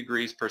 50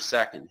 degrees per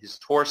second. His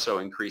torso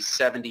increased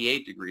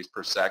 78 degrees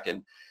per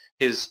second.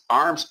 His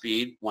arm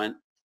speed went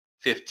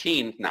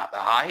 15, not the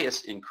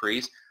highest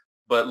increase,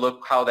 but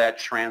look how that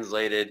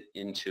translated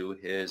into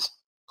his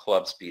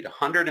club speed.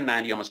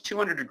 190, almost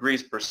 200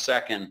 degrees per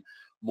second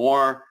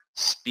more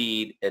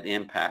speed at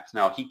impact.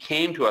 Now, he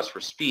came to us for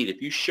speed. If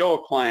you show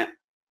a client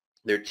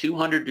they're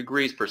 200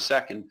 degrees per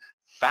second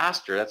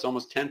faster, that's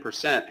almost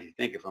 10%, I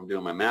think, if I'm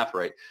doing my math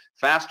right,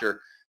 faster.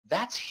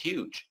 That's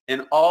huge.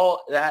 And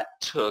all that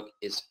took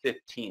is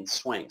 15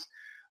 swings.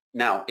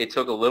 Now, it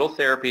took a little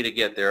therapy to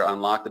get there,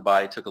 unlock the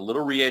body, it took a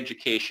little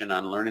re-education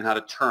on learning how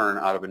to turn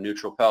out of a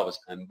neutral pelvis,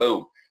 and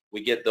boom,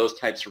 we get those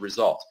types of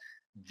results.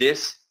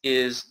 This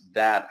is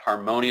that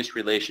harmonious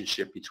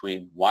relationship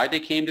between why they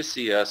came to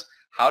see us,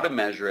 how to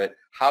measure it,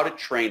 how to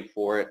train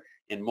for it,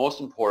 and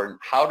most important,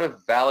 how to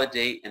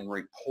validate and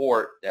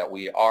report that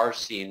we are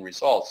seeing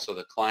results so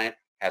the client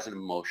has an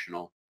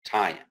emotional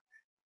tie-in.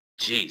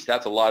 Geez,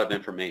 that's a lot of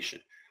information.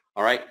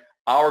 All right,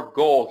 our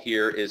goal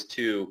here is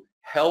to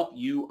help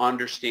you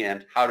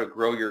understand how to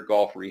grow your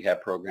golf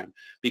rehab program,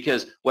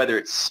 because whether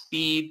it's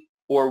speed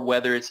or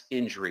whether it's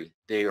injury,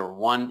 they are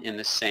one and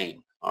the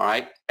same. All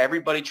right,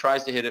 everybody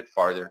tries to hit it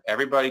farther,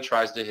 everybody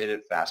tries to hit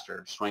it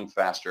faster, swing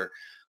faster,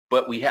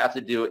 but we have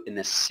to do it in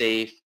a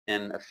safe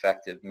and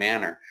effective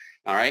manner.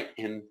 All right,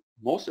 and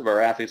most of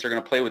our athletes are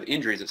going to play with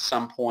injuries at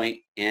some point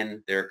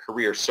in their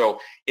career, so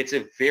it's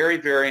a very,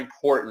 very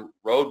important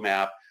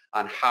roadmap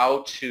on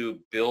how to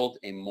build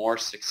a more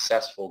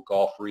successful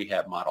golf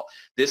rehab model.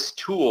 This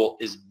tool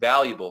is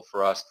valuable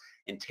for us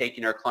in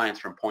taking our clients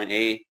from point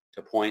A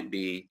to point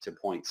B to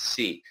point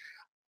C.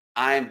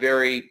 I'm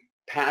very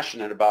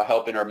passionate about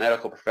helping our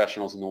medical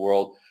professionals in the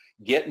world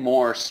get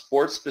more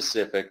sports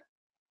specific,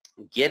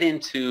 get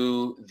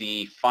into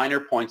the finer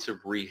points of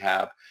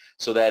rehab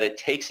so that it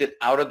takes it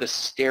out of the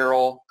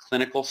sterile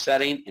clinical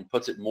setting and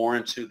puts it more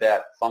into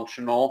that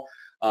functional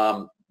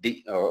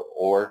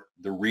or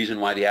the reason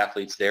why the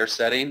athlete's there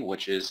setting,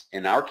 which is,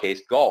 in our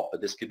case, golf,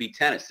 but this could be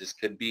tennis, this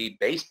could be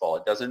baseball.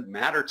 It doesn't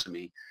matter to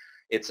me.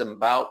 It's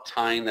about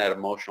tying that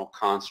emotional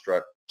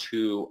construct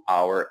to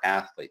our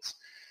athletes.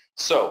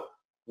 So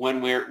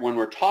when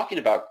we're talking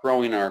about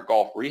growing our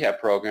golf rehab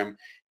program,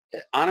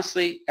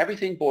 honestly,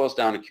 everything boils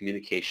down to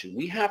communication.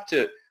 We have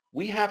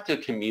to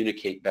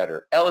communicate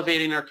better.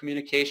 Elevating our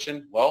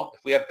communication, well,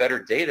 if we have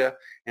better data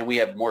and we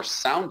have more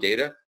sound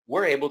data,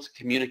 we're able to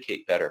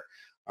communicate better.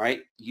 All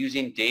right,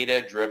 using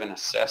data-driven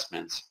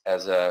assessments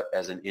as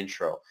an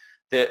intro.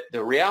 The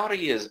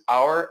reality is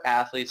our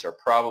athletes are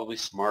probably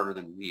smarter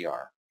than we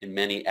are in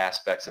many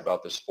aspects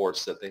about the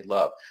sports that they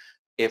love.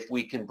 If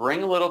we can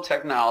bring a little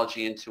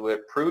technology into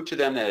it, prove to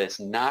them that it's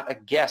not a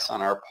guess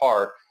on our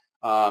part,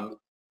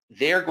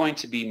 they're going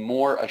to be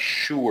more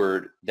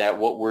assured that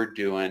what we're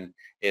doing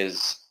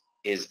is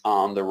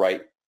on the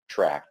right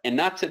track. And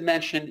not to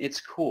mention,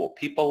 it's cool.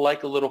 People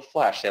like a little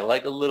flash. They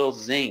like a little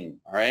zing,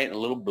 all right, a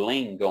little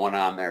bling going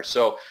on there.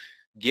 So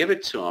give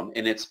it to them,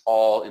 and it's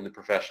all in the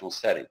professional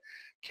setting.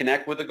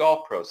 Connect with the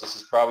golf pros. This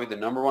is probably the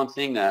number one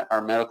thing that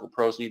our medical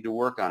pros need to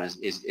work on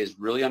is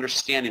really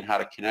understanding how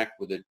to connect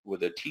with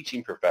the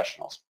teaching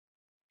professionals.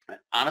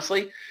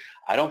 Honestly,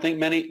 I don't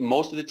think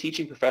most of the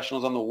teaching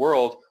professionals in the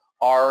world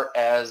are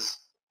as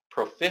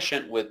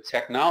proficient with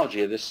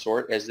technology of this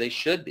sort as they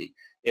should be.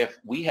 If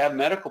we have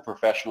medical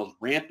professionals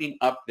ramping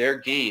up their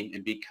game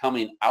and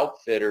becoming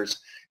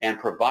outfitters and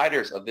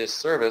providers of this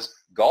service,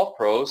 golf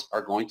pros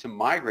are going to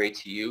migrate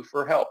to you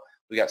for help.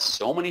 We got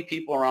so many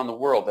people around the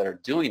world that are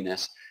doing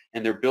this,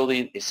 and they're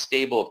building a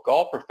stable of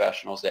golf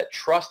professionals that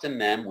trust in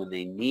them when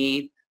they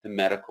need the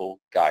medical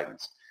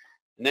guidance.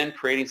 And then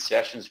creating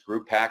sessions,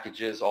 group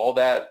packages, all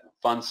that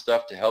fun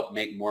stuff to help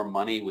make more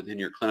money within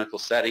your clinical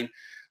setting.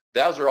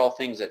 Those are all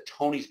things that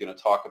Tony's going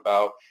to talk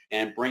about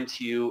and bring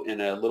to you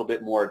in a little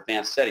bit more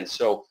advanced setting.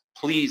 So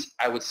please,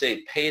 I would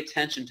say, pay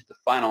attention to the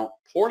final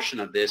portion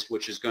of this,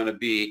 which is going to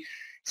be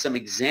some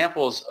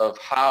examples of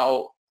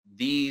how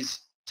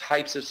these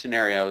types of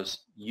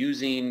scenarios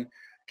using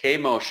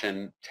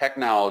K-motion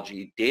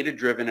technology,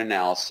 data-driven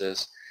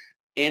analysis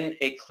in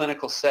a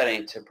clinical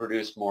setting to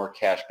produce more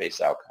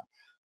cash-based outcome.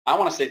 I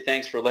want to say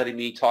thanks for letting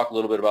me talk a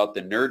little bit about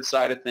the nerd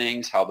side of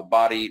things, how the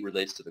body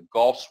relates to the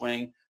golf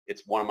swing.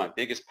 It's one of my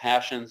biggest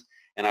passions,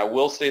 and I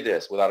will say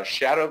this, without a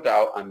shadow of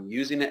doubt, I'm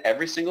using it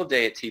every single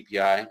day at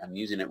TPI. I'm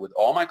using it with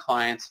all my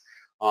clients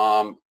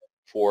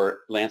for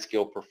Lance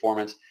Gill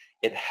Performance.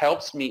 It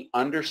helps me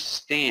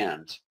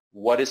understand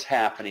what is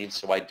happening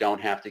so I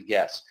don't have to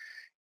guess,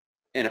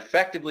 and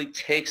effectively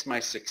takes my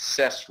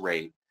success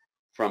rate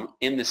from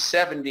in the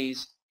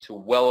 70s to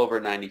well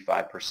over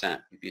 95%.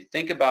 If you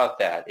think about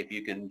that, if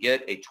you can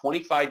get a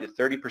 25 to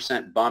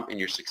 30% bump in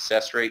your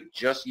success rate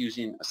just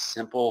using a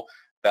simple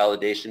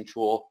validation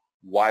tool,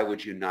 why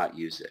would you not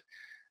use it?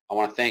 I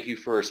want to thank you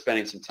for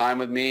spending some time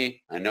with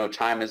me. I know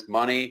time is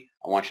money.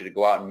 I want you to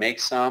go out and make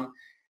some,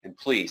 and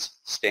please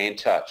stay in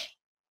touch.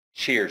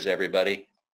 Cheers, everybody.